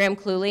Graham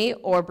Cluley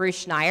or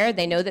Bruce Schneier.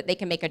 They know that they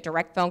can make a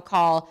direct phone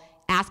call,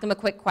 ask them a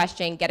quick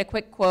question, get a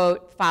quick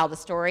quote, file the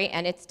story,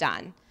 and it's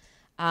done.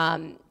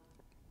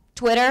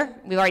 Twitter,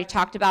 we've already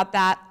talked about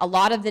that. A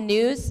lot of the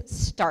news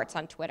starts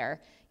on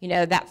Twitter. You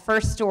know, that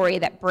first story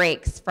that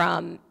breaks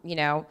from, you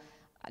know,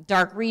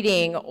 Dark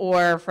Reading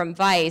or from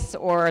Vice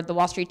or the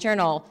Wall Street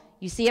Journal,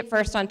 you see it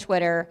first on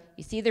Twitter,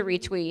 you see the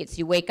retweets,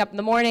 you wake up in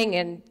the morning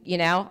and, you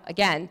know,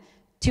 again,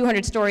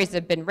 200 stories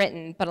have been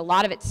written, but a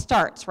lot of it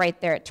starts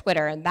right there at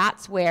Twitter, and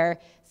that's where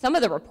some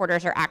of the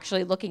reporters are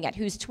actually looking at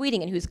who's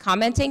tweeting and who's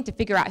commenting to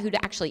figure out who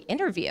to actually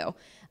interview,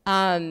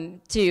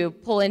 to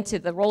pull into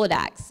the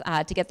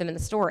Rolodex to get them in the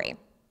story.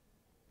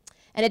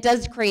 And it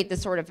does create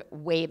this sort of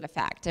wave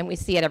effect, and we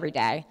see it every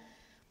day.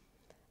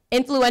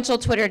 Influential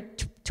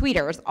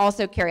tweeters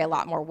also carry a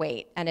lot more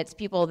weight, and it's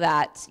people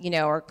that, you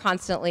know, are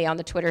constantly on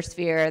the Twitter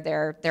sphere.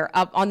 They're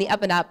up on the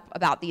up and up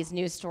about these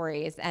news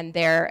stories, and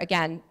they're,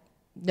 again,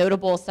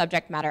 notable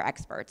subject matter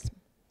experts.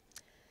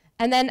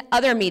 And then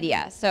other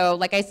media. So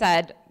like I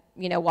said,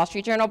 you know, Wall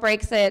Street Journal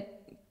breaks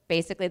it,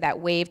 basically that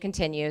wave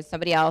continues,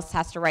 somebody else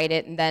has to write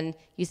it, and then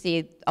you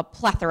see a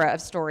plethora of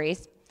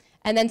stories.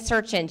 And then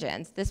search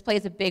engines, this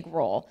plays a big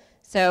role.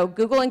 So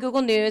Google and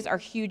Google News are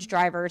huge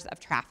drivers of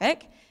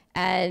traffic,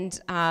 and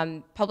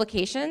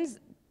publications,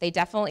 they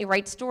definitely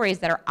write stories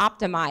that are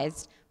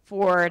optimized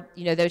for,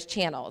 you know, those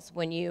channels.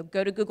 When you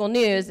go to Google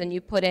News and you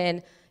put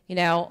in, you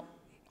know,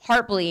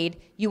 Heartbleed,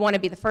 you want to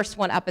be the first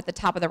one up at the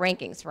top of the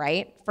rankings,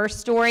 right? First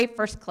story,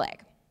 first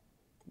click.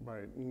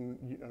 Right,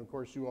 and of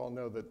course you all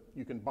know that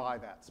you can buy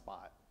that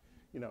spot.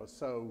 You know,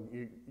 so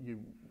you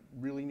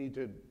really need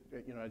to,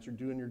 you know, as you're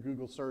doing your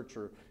Google search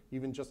or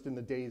even just in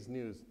the day's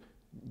news,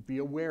 be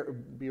aware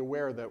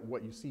that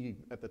what you see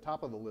at the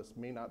top of the list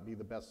may not be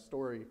the best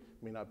story,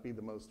 may not be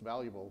the most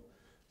valuable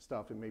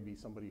stuff. It may be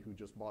somebody who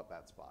just bought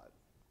that spot.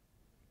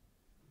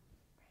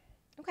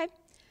 Okay.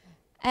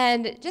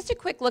 And just a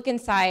quick look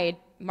inside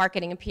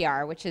marketing and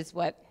PR, which is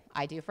what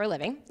I do for a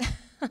living.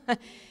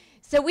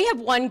 So we have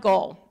one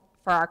goal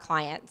for our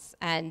clients,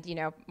 and, you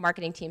know,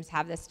 marketing teams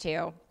have this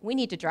too. We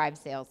need to drive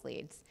sales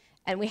leads.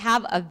 And we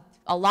have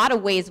a lot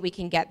of ways we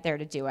can get there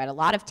to do it, a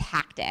lot of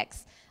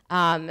tactics.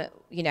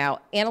 You know,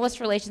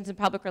 analyst relations and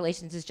public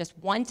relations is just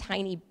one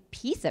tiny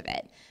piece of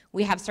it.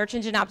 We have search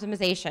engine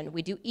optimization.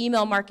 We do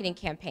email marketing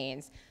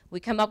campaigns. We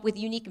come up with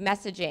unique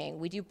messaging.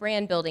 We do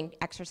brand building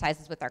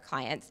exercises with our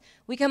clients.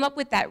 We come up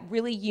with that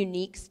really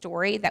unique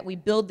story that we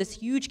build this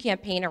huge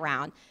campaign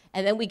around,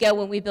 and then we go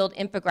when we build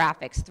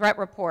infographics, threat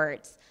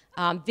reports,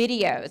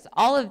 videos,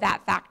 all of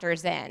that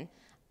factors in.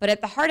 But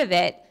at the heart of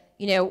it,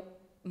 you know,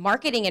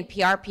 marketing and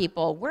PR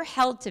people, we're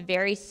held to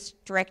very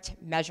strict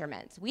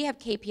measurements. We have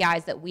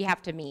KPIs that we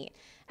have to meet.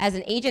 As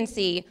an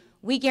agency,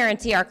 we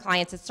guarantee our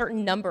clients a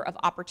certain number of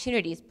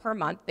opportunities per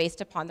month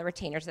based upon the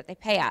retainers that they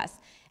pay us.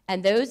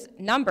 And those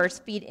numbers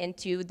feed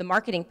into the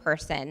marketing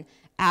person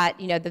at,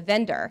 you know, the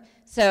vendor.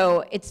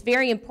 So it's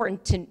very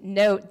important to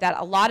note that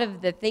a lot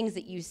of the things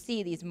that you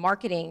see, these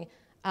marketing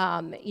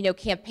you know,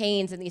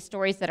 campaigns and these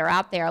stories that are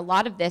out there, a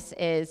lot of this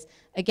is,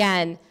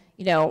 again,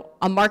 you know,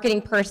 a marketing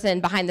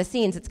person behind the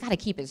scenes, it's got to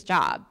keep his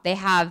job. They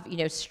have, you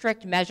know,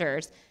 strict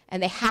measures,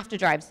 and they have to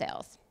drive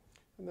sales.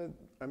 And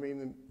I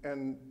mean,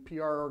 and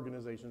PR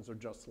organizations are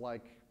just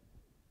like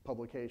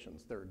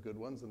publications. There are good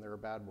ones and there are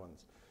bad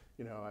ones.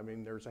 You know, I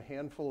mean, there's a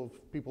handful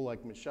of people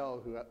like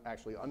Michelle who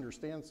actually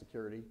understand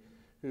security,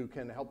 who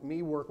can help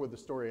me work with the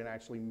story and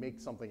actually make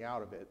something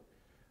out of it.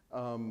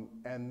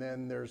 And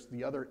then there's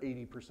the other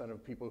 80%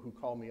 of people who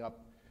call me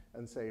up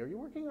and say, "Are you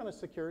working on a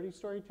security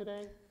story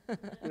today?"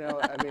 You know,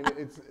 I mean,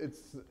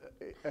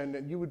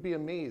 and you would be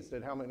amazed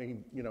at how many,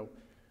 you know,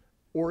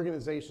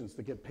 organizations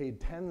that get paid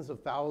tens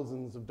of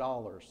thousands of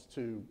dollars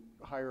to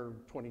hire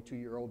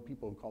 22-year-old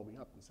people who call me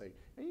up and say,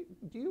 hey,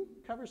 do you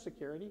cover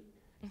security?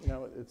 You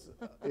know,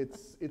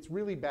 it's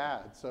really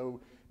bad.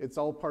 So it's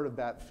all part of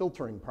that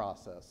filtering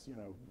process, you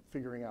know,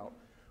 figuring out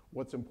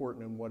what's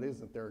important and what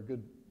isn't. There are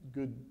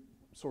good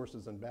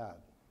sources and bad.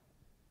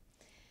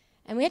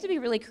 And we have to be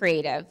really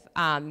creative.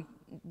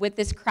 With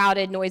this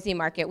crowded, noisy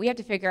market, we have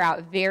to figure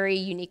out very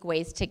unique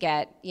ways to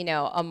get, you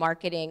know, a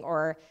marketing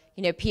or,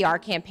 you know, PR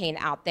campaign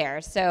out there.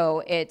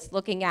 So it's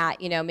looking at,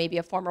 you know, maybe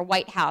a former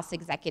White House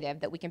executive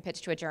that we can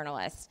pitch to a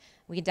journalist.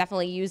 We can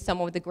definitely use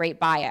someone with a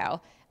great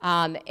bio.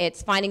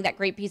 It's finding that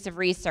great piece of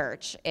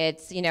research.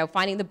 It's, you know,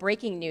 finding the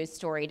breaking news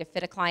story to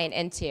fit a client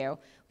into.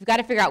 We've got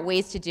to figure out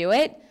ways to do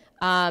it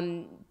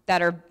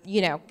that are,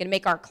 you know, going to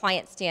make our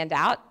client stand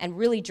out and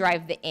really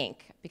drive the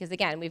ink. Because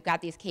again, we've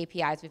got these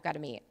KPIs we've got to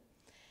meet.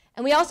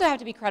 And we also have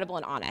to be credible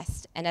and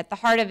honest. And at the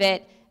heart of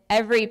it,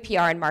 every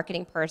PR and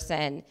marketing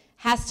person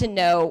has to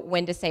know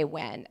when to say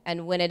when,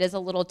 and when it is a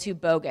little too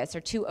bogus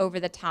or too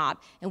over the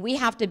top. And we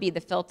have to be the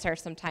filter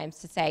sometimes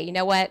to say, you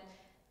know what,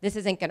 this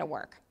isn't going to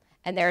work.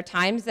 And there are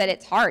times that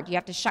it's hard. You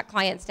have to shut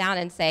clients down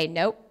and say,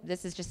 nope,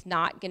 this is just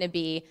not going to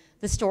be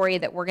the story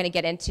that we're going to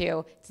get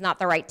into. It's not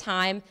the right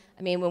time.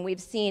 I mean, when we've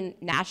seen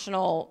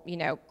national, you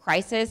know,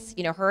 crisis,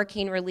 you know,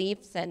 hurricane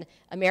reliefs and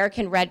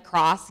American Red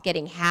Cross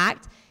getting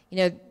hacked, you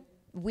know,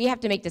 we have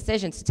to make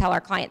decisions to tell our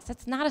clients,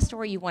 that's not a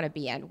story you want to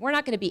be in. We're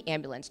not going to be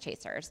ambulance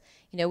chasers.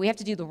 You know, we have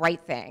to do the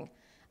right thing.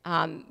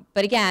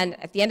 But again,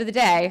 at the end of the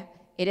day,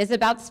 it is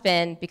about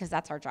spin because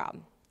that's our job.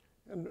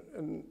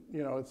 And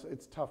you know,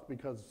 it's tough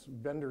because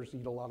vendors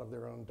eat a lot of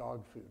their own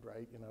dog food,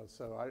 right? You know,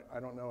 so I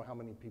don't know how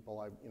many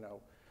people I, you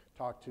know,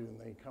 talk to, and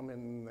they come in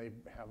and they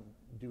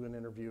do an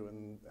interview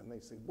and they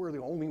say, we're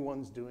the only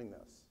ones doing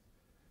this.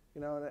 You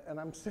know, and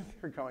I'm sitting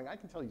there going, I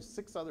can tell you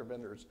 6 other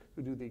vendors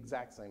who do the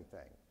exact same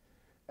thing.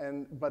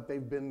 But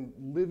they've been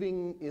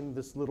living in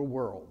this little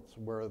world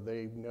where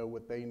they know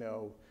what they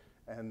know,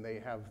 and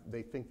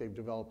they think they've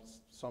developed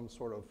some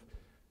sort of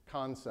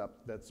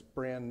concept that's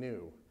brand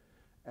new.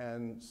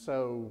 And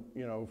so,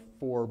 you know,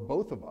 for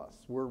both of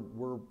us,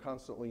 we're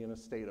constantly in a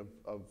state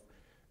of,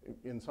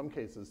 in some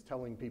cases,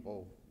 telling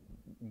people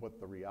what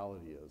the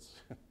reality is.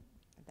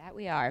 That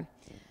we are.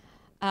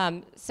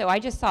 So I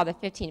just saw the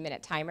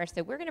 15-minute timer,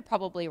 so we're going to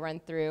probably run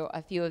through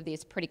a few of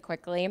these pretty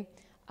quickly.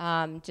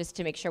 Just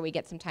to make sure we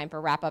get some time for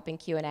wrap-up and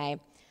Q&A.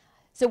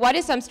 So why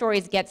do some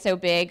stories get so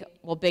big?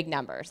 Well, big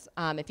numbers.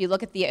 If you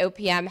look at the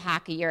OPM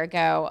hack a year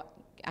ago,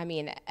 I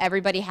mean,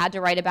 everybody had to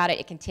write about it.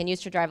 It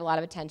continues to drive a lot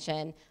of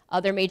attention.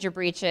 Other major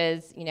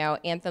breaches, you know,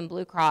 Anthem,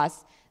 Blue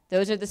Cross,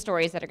 those are the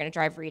stories that are going to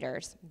drive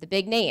readers. The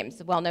big names,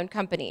 the well-known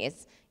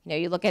companies. You know,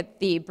 you look at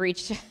the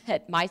breach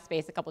at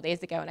MySpace a couple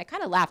days ago, and I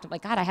kind of laughed. I'm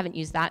like, God, I haven't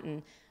used that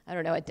in, I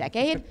don't know, a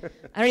decade?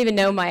 I don't even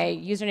know my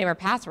username or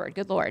password,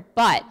 good Lord.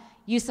 But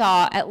you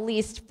saw at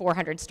least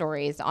 400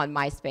 stories on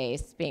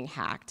MySpace being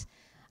hacked.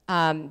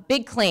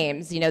 Big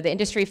claims, you know, the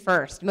industry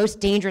first, most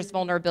dangerous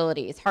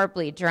vulnerabilities,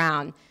 Heartbleed,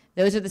 Drown.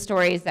 Those are the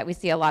stories that we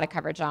see a lot of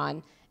coverage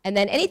on. And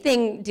then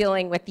anything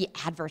dealing with the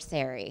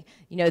adversary,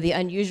 you know, the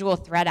unusual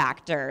threat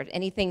actor,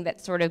 anything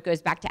that sort of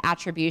goes back to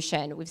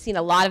attribution. We've seen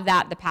a lot of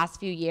that the past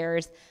few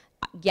years.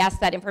 Yes,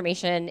 that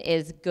information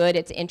is good,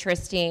 it's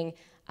interesting,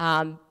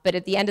 but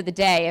at the end of the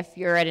day, if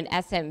you're at an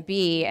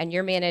SMB and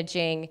you're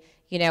managing,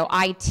 you know,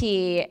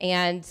 IT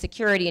and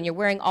security, and you're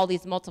wearing all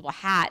these multiple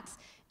hats,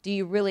 do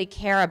you really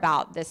care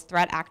about this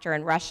threat actor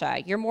in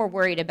Russia? You're more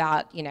worried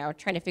about, you know,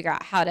 trying to figure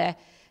out how to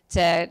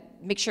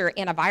make sure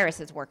antivirus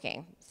is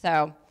working.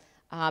 So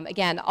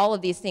again, all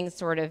of these things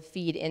sort of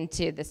feed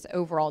into this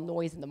overall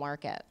noise in the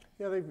market.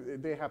 Yeah,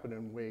 they happen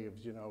in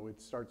waves. You know,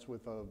 it starts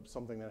with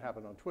something that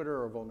happened on Twitter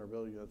or a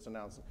vulnerability that's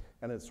announced,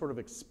 and it sort of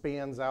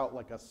expands out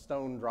like a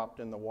stone dropped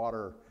in the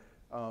water,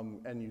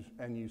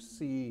 and you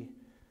see,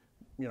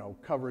 you know,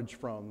 coverage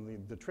from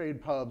the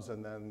trade pubs,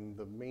 and then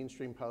the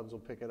mainstream pubs will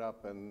pick it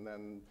up, and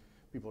then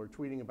people are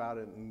tweeting about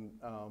it, and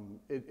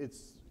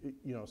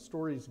you know,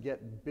 stories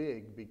get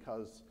big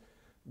because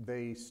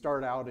they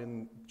start out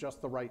in just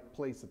the right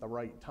place at the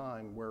right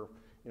time, where,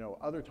 you know,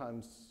 other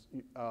times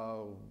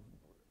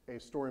a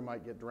story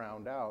might get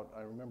drowned out.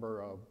 I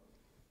remember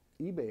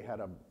eBay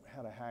had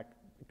a hack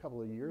a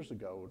couple of years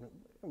ago,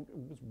 and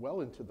it was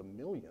well into the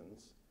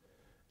millions.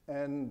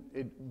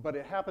 But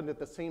it happened at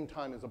the same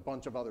time as a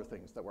bunch of other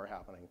things that were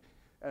happening.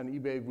 And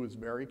eBay was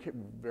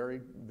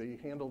they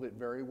handled it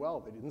very well.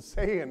 They didn't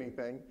say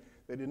anything.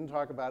 They didn't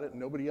talk about it.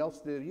 Nobody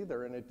else did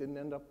either, and it didn't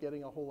end up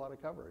getting a whole lot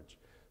of coverage.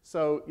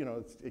 So, you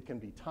know, it can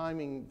be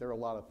timing. There are a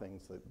lot of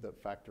things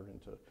that factor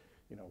into,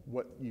 you know,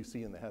 what you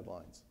see in the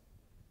headlines.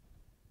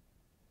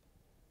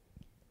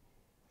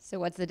 So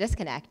what's the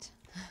disconnect?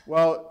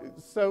 Well,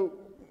 so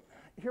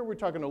here we're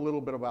talking a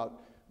little bit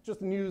about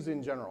just news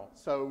in general.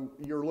 So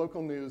your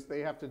local news, they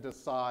have to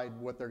decide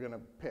what they're going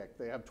to pick.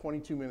 They have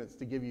 22 minutes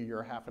to give you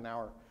your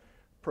half-an-hour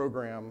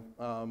program,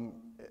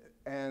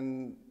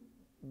 and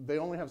they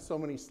only have so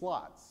many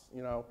slots.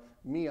 You know,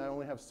 I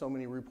only have so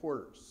many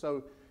reporters.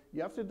 So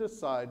you have to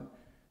decide,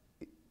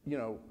 you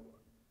know,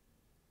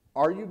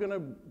 Are you going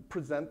to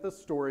present the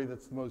story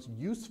that's the most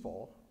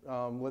useful?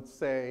 Let's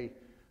say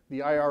the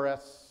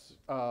IRS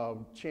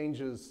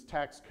changes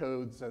tax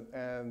codes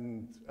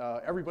and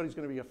everybody's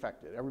going to be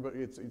affected.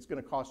 It's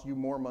going to cost you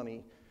more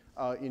money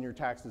in your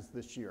taxes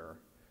this year.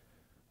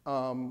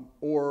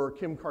 Or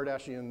Kim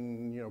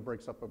Kardashian,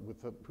 breaks up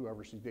with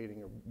whoever she's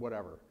dating or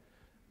whatever.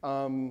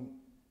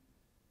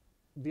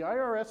 The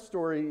IRS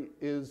story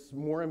is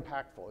more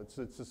impactful.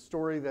 It's a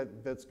story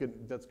that's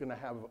going to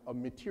have a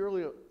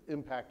material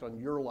impact on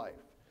your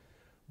life,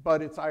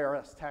 but it's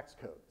IRS tax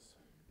codes.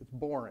 It's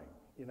boring.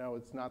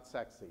 It's not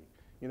sexy.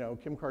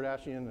 Kim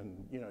Kardashian,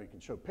 and you can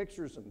show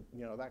pictures and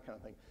that kind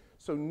of thing.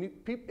 So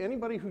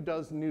anybody who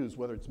does news,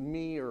 whether it's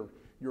me or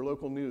your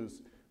local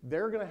news,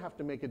 they're going to have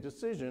to make a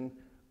decision.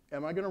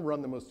 Am I going to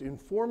run the most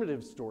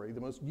informative story, the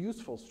most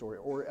useful story,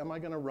 or am I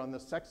going to run the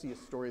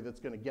sexiest story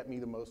that's going to get me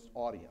the most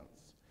audience?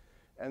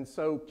 And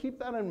so keep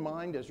that in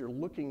mind as you're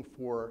looking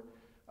for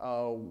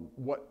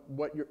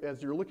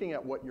as you're looking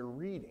at what you're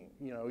reading.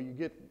 You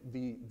get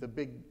the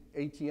big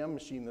ATM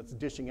machine that's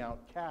dishing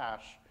out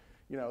cash.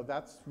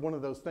 That's one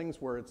of those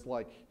things where it's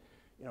like,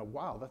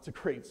 wow, that's a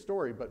great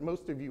story, but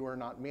most of you are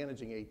not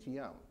managing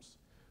ATMs.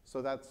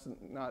 So that's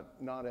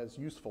not as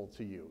useful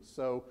to you.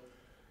 So,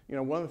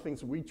 one of the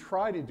things we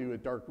try to do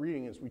at Dark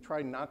Reading is we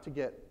try not to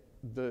get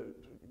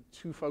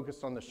too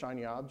focused on the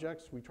shiny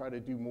objects. We try to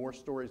do more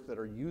stories that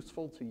are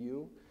useful to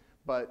you,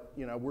 but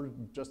we're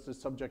just as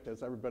subject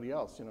as everybody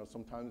else.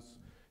 Sometimes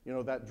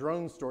that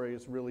drone story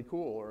is really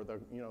cool, or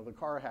the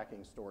car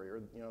hacking story,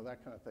 or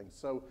that kind of thing.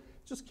 So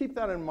just keep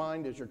that in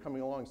mind as you're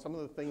coming along. Some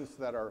of the things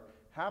that are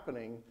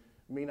happening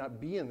may not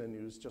be in the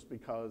news just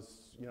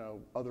because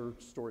other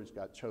stories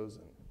got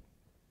chosen.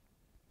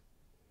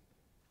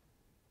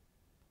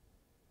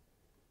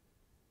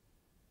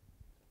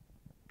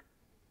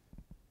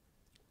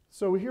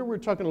 So here we're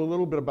talking a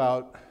little bit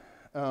about,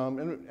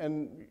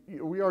 and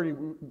we already,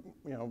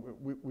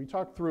 we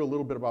talked through a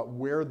little bit about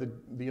where the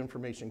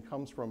information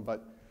comes from,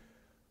 but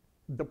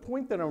the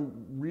point that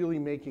I'm really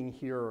making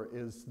here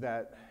is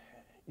that,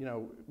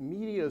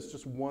 media is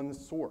just one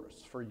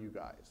source for you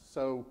guys.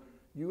 So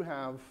you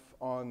have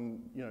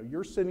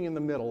you're sitting in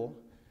the middle,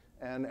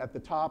 and at the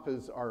top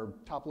is our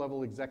top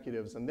level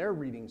executives, and they're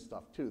reading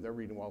stuff too. They're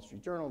reading Wall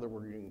Street Journal, they're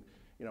reading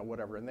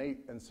whatever,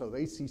 and so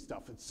they see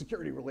stuff that's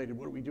security related.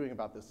 What are we doing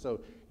about this?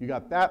 So you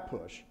got that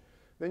push.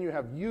 Then you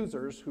have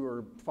users who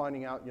are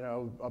finding out,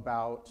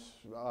 about,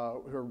 who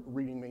are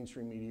reading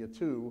mainstream media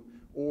too,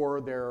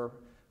 or they're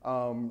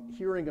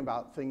hearing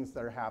about things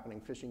that are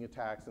happening, phishing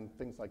attacks and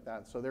things like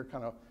that. So they're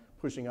kind of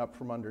pushing up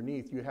from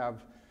underneath. You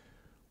have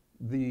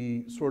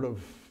the sort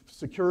of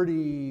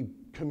security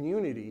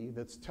community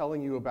that's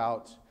telling you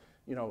about,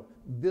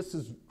 this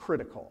is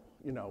critical.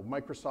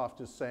 Microsoft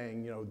is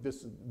saying,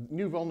 this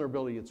new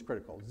vulnerability, it's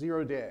critical.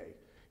 0 day.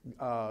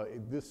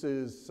 This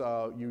is,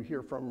 you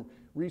hear from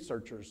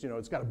researchers,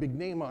 it's got a big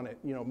name on it,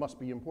 it must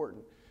be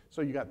important.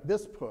 So you got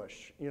this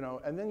push,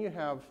 and then you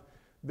have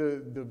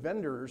the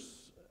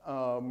vendors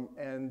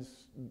and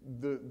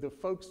the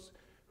folks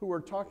who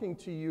are talking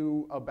to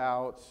you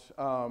about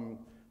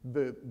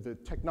the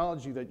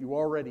technology that you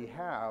already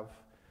have,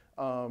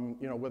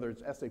 whether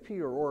it's SAP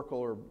or Oracle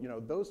or,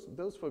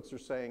 those folks are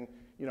saying,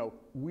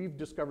 we've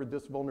discovered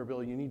this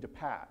vulnerability, you need to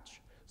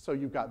patch. So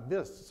you've got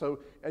this,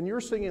 and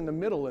you're sitting in the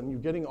middle and you're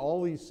getting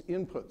all these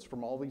inputs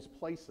from all these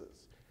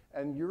places,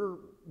 and you're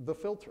the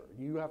filter.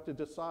 You have to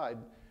decide,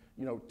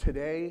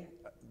 today,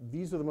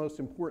 these are the most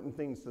important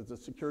things that the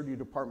security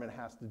department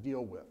has to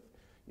deal with,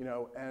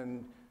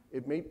 and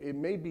it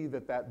may be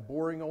that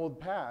boring old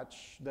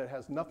patch that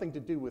has nothing to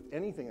do with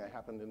anything that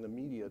happened in the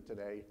media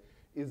today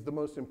is the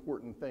most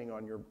important thing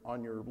on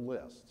your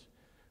list.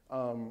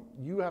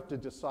 You have to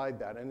decide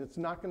that, and it's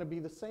not going to be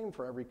the same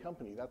for every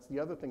company. That's the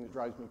other thing that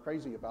drives me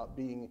crazy about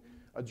being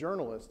a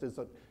journalist, is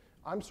that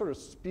I'm sort of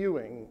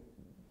spewing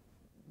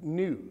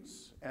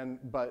news,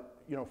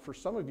 but for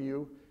some of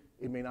you,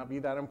 it may not be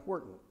that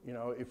important.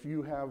 If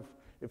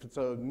it's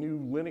a new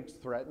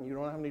Linux threat and you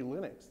don't have any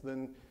Linux,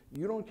 then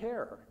you don't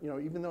care.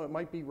 Even though it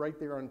might be right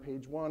there on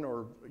page 1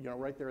 or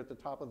right there at the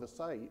top of the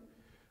site,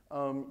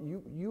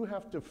 you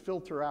have to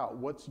filter out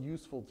what's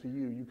useful to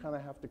you. You kind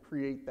of have to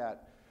create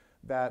that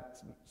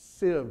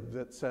sieve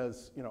that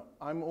says,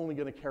 I'm only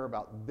going to care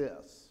about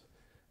this.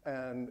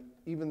 And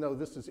even though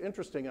this is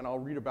interesting and I'll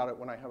read about it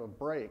when I have a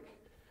break,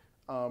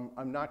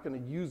 I'm not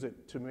going to use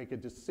it to make a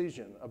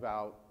decision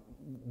about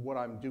what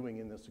I'm doing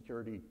in the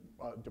security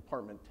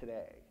department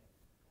today.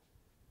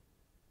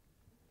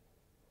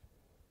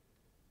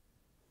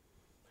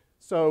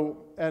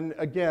 So, and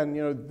again,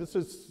 this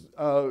is,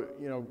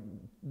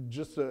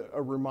 just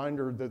a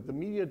reminder that the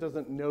media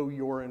doesn't know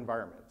your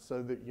environment.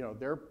 So that,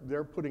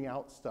 they're putting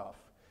out stuff,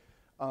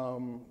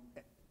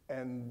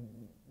 and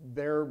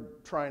they're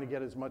trying to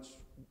get as much,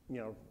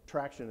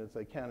 traction as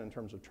they can in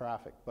terms of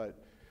traffic. But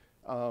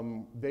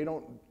they're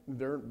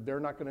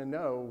not going to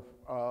know,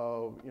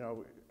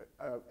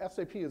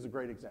 SAP is a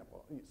great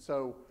example.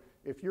 So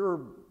if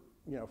you're,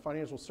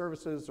 financial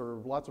services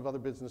or lots of other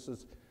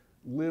businesses,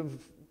 live,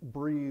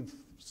 breathe,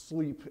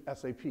 sleep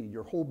SAP.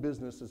 Your whole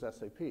business is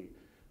SAP.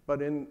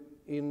 But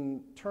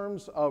in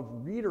terms of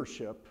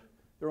readership,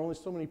 there are only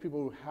so many people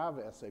who have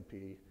SAP.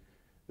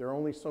 There are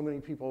only so many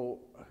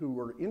people who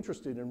are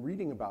interested in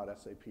reading about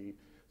SAP.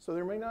 So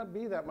there may not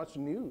be that much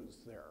news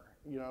there.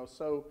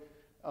 So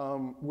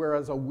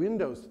whereas a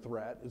Windows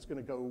threat is going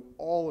to go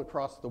all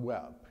across the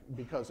web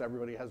because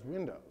everybody has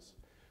Windows.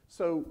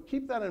 So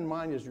keep that in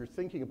mind as you're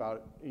thinking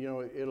about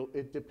it.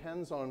 It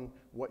depends on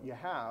what you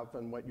have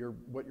and what your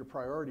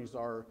priorities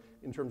are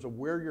in terms of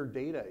where your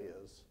data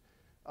is,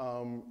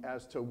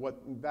 as to what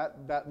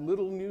that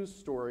little news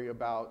story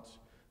about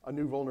a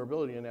new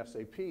vulnerability in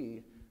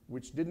SAP,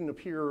 which didn't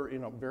appear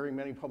in very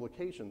many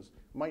publications,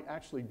 might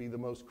actually be the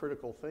most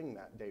critical thing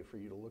that day for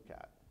you to look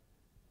at.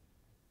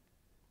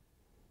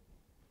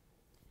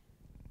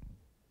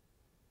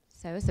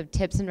 So some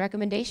tips and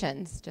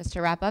recommendations just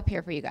to wrap up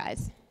here for you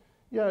guys.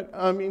 Yeah,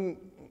 I mean,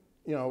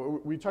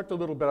 we talked a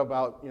little bit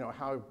about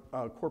how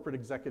corporate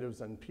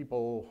executives and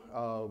people,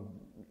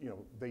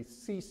 they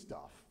see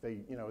stuff.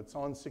 It's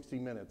on 60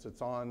 Minutes.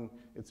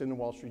 It's in the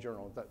Wall Street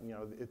Journal. That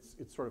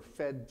it's sort of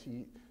fed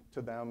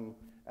to them,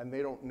 and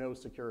they don't know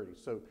security.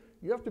 So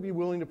you have to be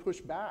willing to push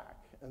back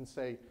and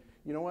say,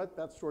 you know what,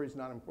 that story's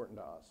not important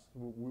to us.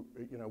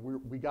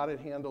 We got it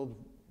handled.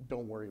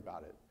 Don't worry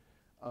about it.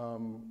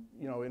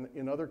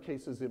 In other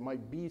cases, it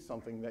might be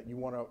something that you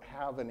want to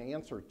have an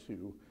answer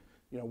to.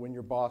 When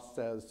your boss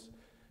says,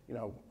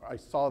 I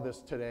saw this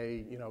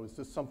today, is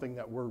this something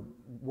that we're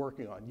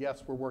working on?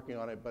 Yes, we're working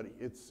on it, but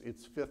it's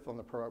fifth on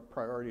the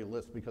priority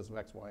list because of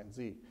X, Y, and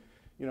Z.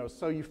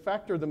 So you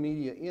factor the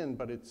media in,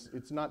 but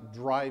it's not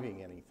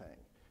driving anything.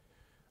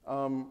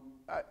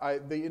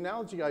 The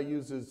analogy I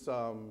use is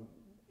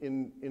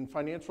in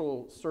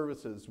financial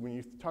services, when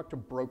you talk to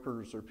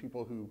brokers or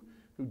people who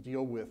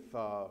deal with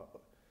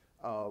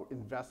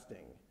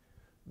investing,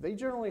 they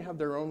generally have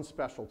their own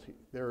specialty.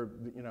 Their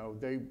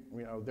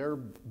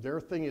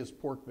thing is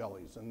pork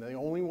bellies, and they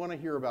only want to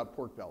hear about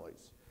pork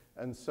bellies.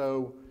 And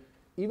so,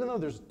 even though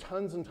there's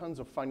tons and tons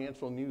of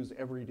financial news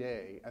every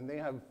day, and they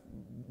have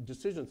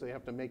decisions they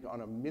have to make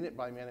on a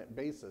minute-by-minute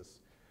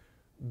basis,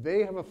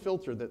 they have a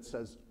filter that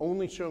says,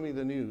 only show me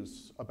the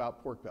news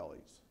about pork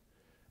bellies.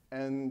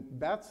 And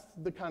that's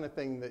the kind of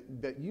thing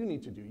that you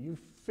need to do. You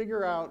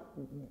figure out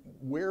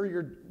where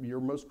your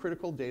most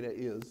critical data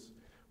is,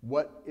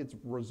 what it's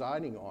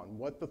residing on,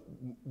 what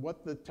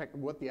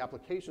the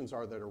applications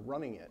are that are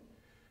running it,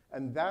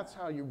 and that's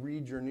how you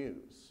read your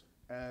news.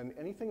 And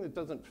anything that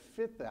doesn't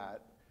fit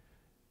that,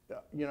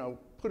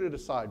 put it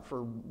aside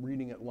for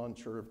reading at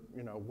lunch or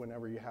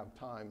whenever you have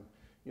time.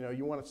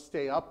 You want to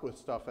stay up with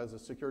stuff as a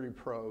security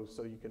pro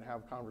so you can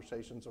have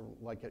conversations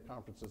like at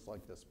conferences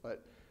like this.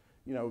 But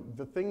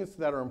the things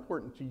that are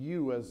important to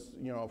you as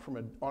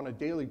on a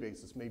daily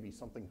basis may be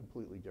something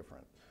completely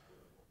different.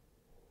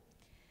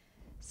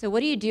 So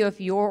what do you do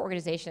if your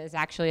organization is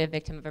actually a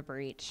victim of a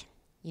breach?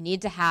 You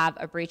need to have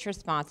a breach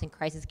response and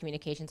crisis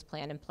communications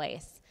plan in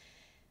place.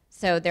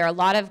 So there are a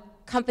lot of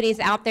companies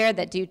out there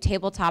that do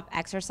tabletop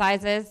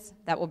exercises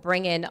that will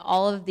bring in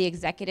all of the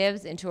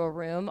executives into a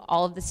room,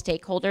 all of the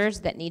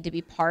stakeholders that need to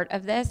be part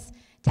of this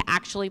to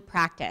actually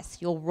practice.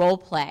 You'll role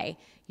play.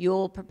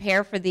 You'll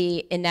prepare for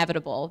the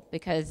inevitable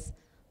because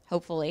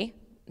hopefully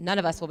none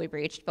of us will be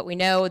breached, but we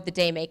know the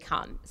day may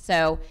come.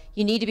 So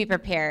you need to be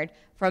prepared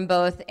from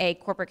both a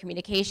corporate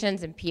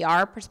communications and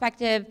PR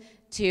perspective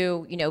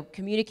to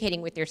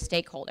communicating with your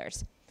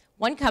stakeholders.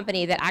 One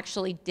company that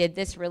actually did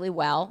this really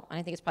well, and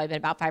I think it's probably been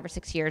about 5 or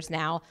 6 years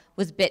now,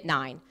 was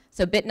Bit9.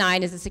 So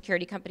Bit9 is a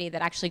security company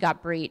that actually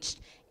got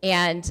breached.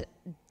 And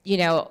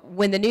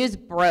when the news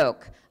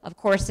broke, of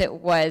course it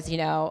was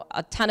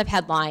a ton of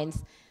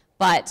headlines.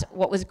 But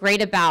what was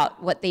great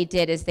about what they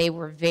did is they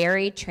were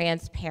very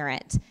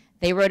transparent.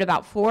 They wrote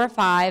about 4 or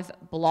 5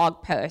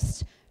 blog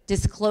posts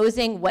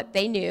disclosing what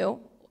they knew,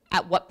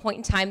 at what point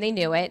in time they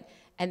knew it,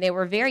 and they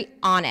were very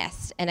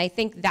honest. And I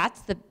think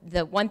that's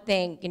the one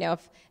thing,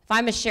 if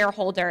I'm a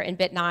shareholder in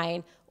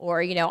Bit9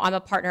 or I'm a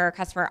partner or a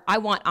customer, I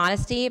want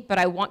honesty, but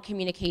I want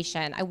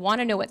communication. I want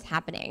to know what's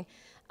happening.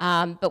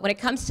 But when it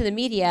comes to the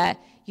media,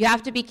 you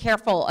have to be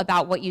careful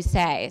about what you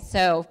say.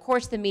 So of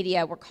course the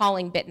media were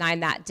calling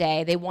Bit9 that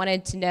day. They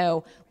wanted to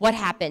know what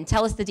happened,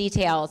 tell us the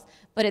details.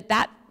 But at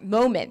that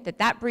moment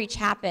that breach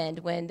happened,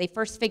 when they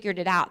first figured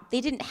it out,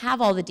 they didn't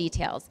have all the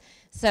details.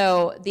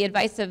 So the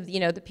advice of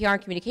the PR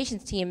and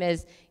communications team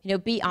is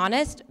be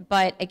honest,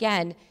 but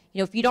again,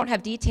 if you don't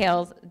have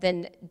details,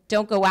 then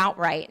don't go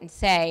outright and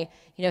say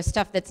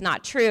stuff that's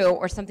not true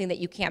or something that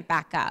you can't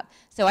back up.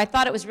 So I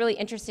thought it was really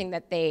interesting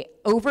that they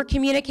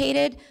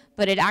over-communicated,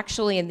 but it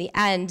actually in the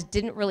end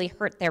didn't really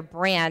hurt their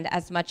brand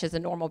as much as a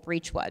normal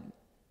breach would.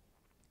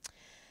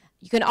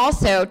 You can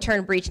also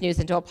turn breach news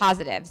into a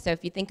positive. So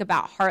if you think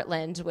about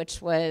Heartland,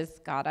 which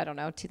was,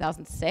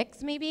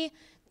 2006 maybe,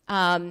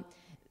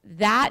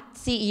 that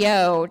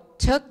CEO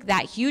took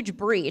that huge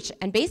breach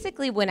and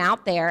basically went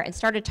out there and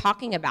started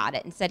talking about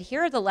it and said,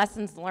 here are the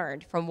lessons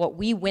learned from what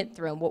we went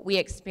through and what we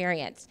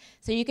experienced.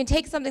 So you can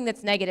take something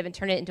that's negative and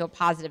turn it into a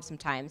positive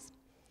sometimes.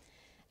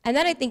 And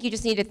then I think you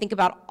just need to think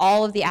about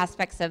all of the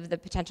aspects of the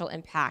potential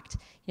impact.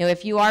 You know,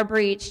 if you are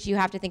breached, you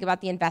have to think about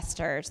the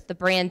investors, the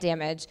brand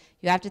damage.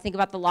 You have to think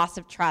about the loss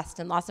of trust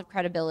and loss of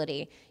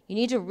credibility. You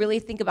need to really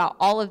think about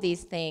all of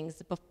these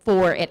things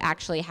before it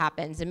actually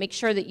happens, and make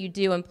sure that you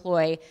do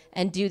employ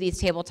and do these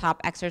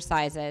tabletop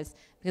exercises,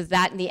 because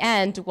that in the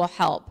end will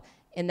help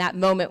in that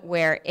moment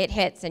where it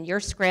hits and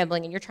you're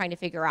scrambling and you're trying to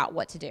figure out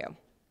what to do.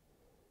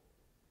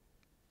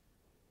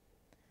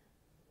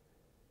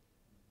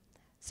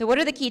 So what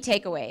are the key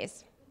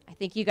takeaways? I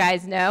think you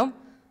guys know.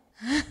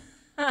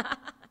 All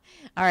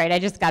right, I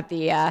just got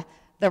the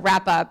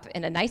wrap up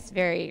in a nice,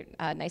 very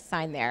nice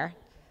sign there.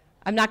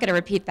 I'm not going to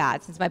repeat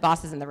that since my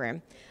boss is in the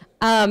room.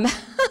 I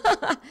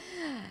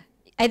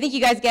think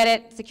you guys get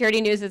it.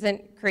 Security news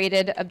isn't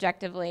created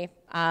objectively.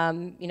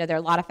 You know, there are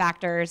a lot of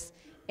factors.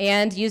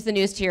 And use the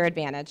news to your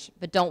advantage,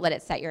 but don't let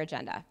it set your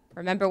agenda.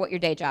 Remember what your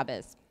day job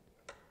is.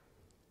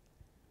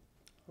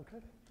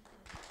 Okay.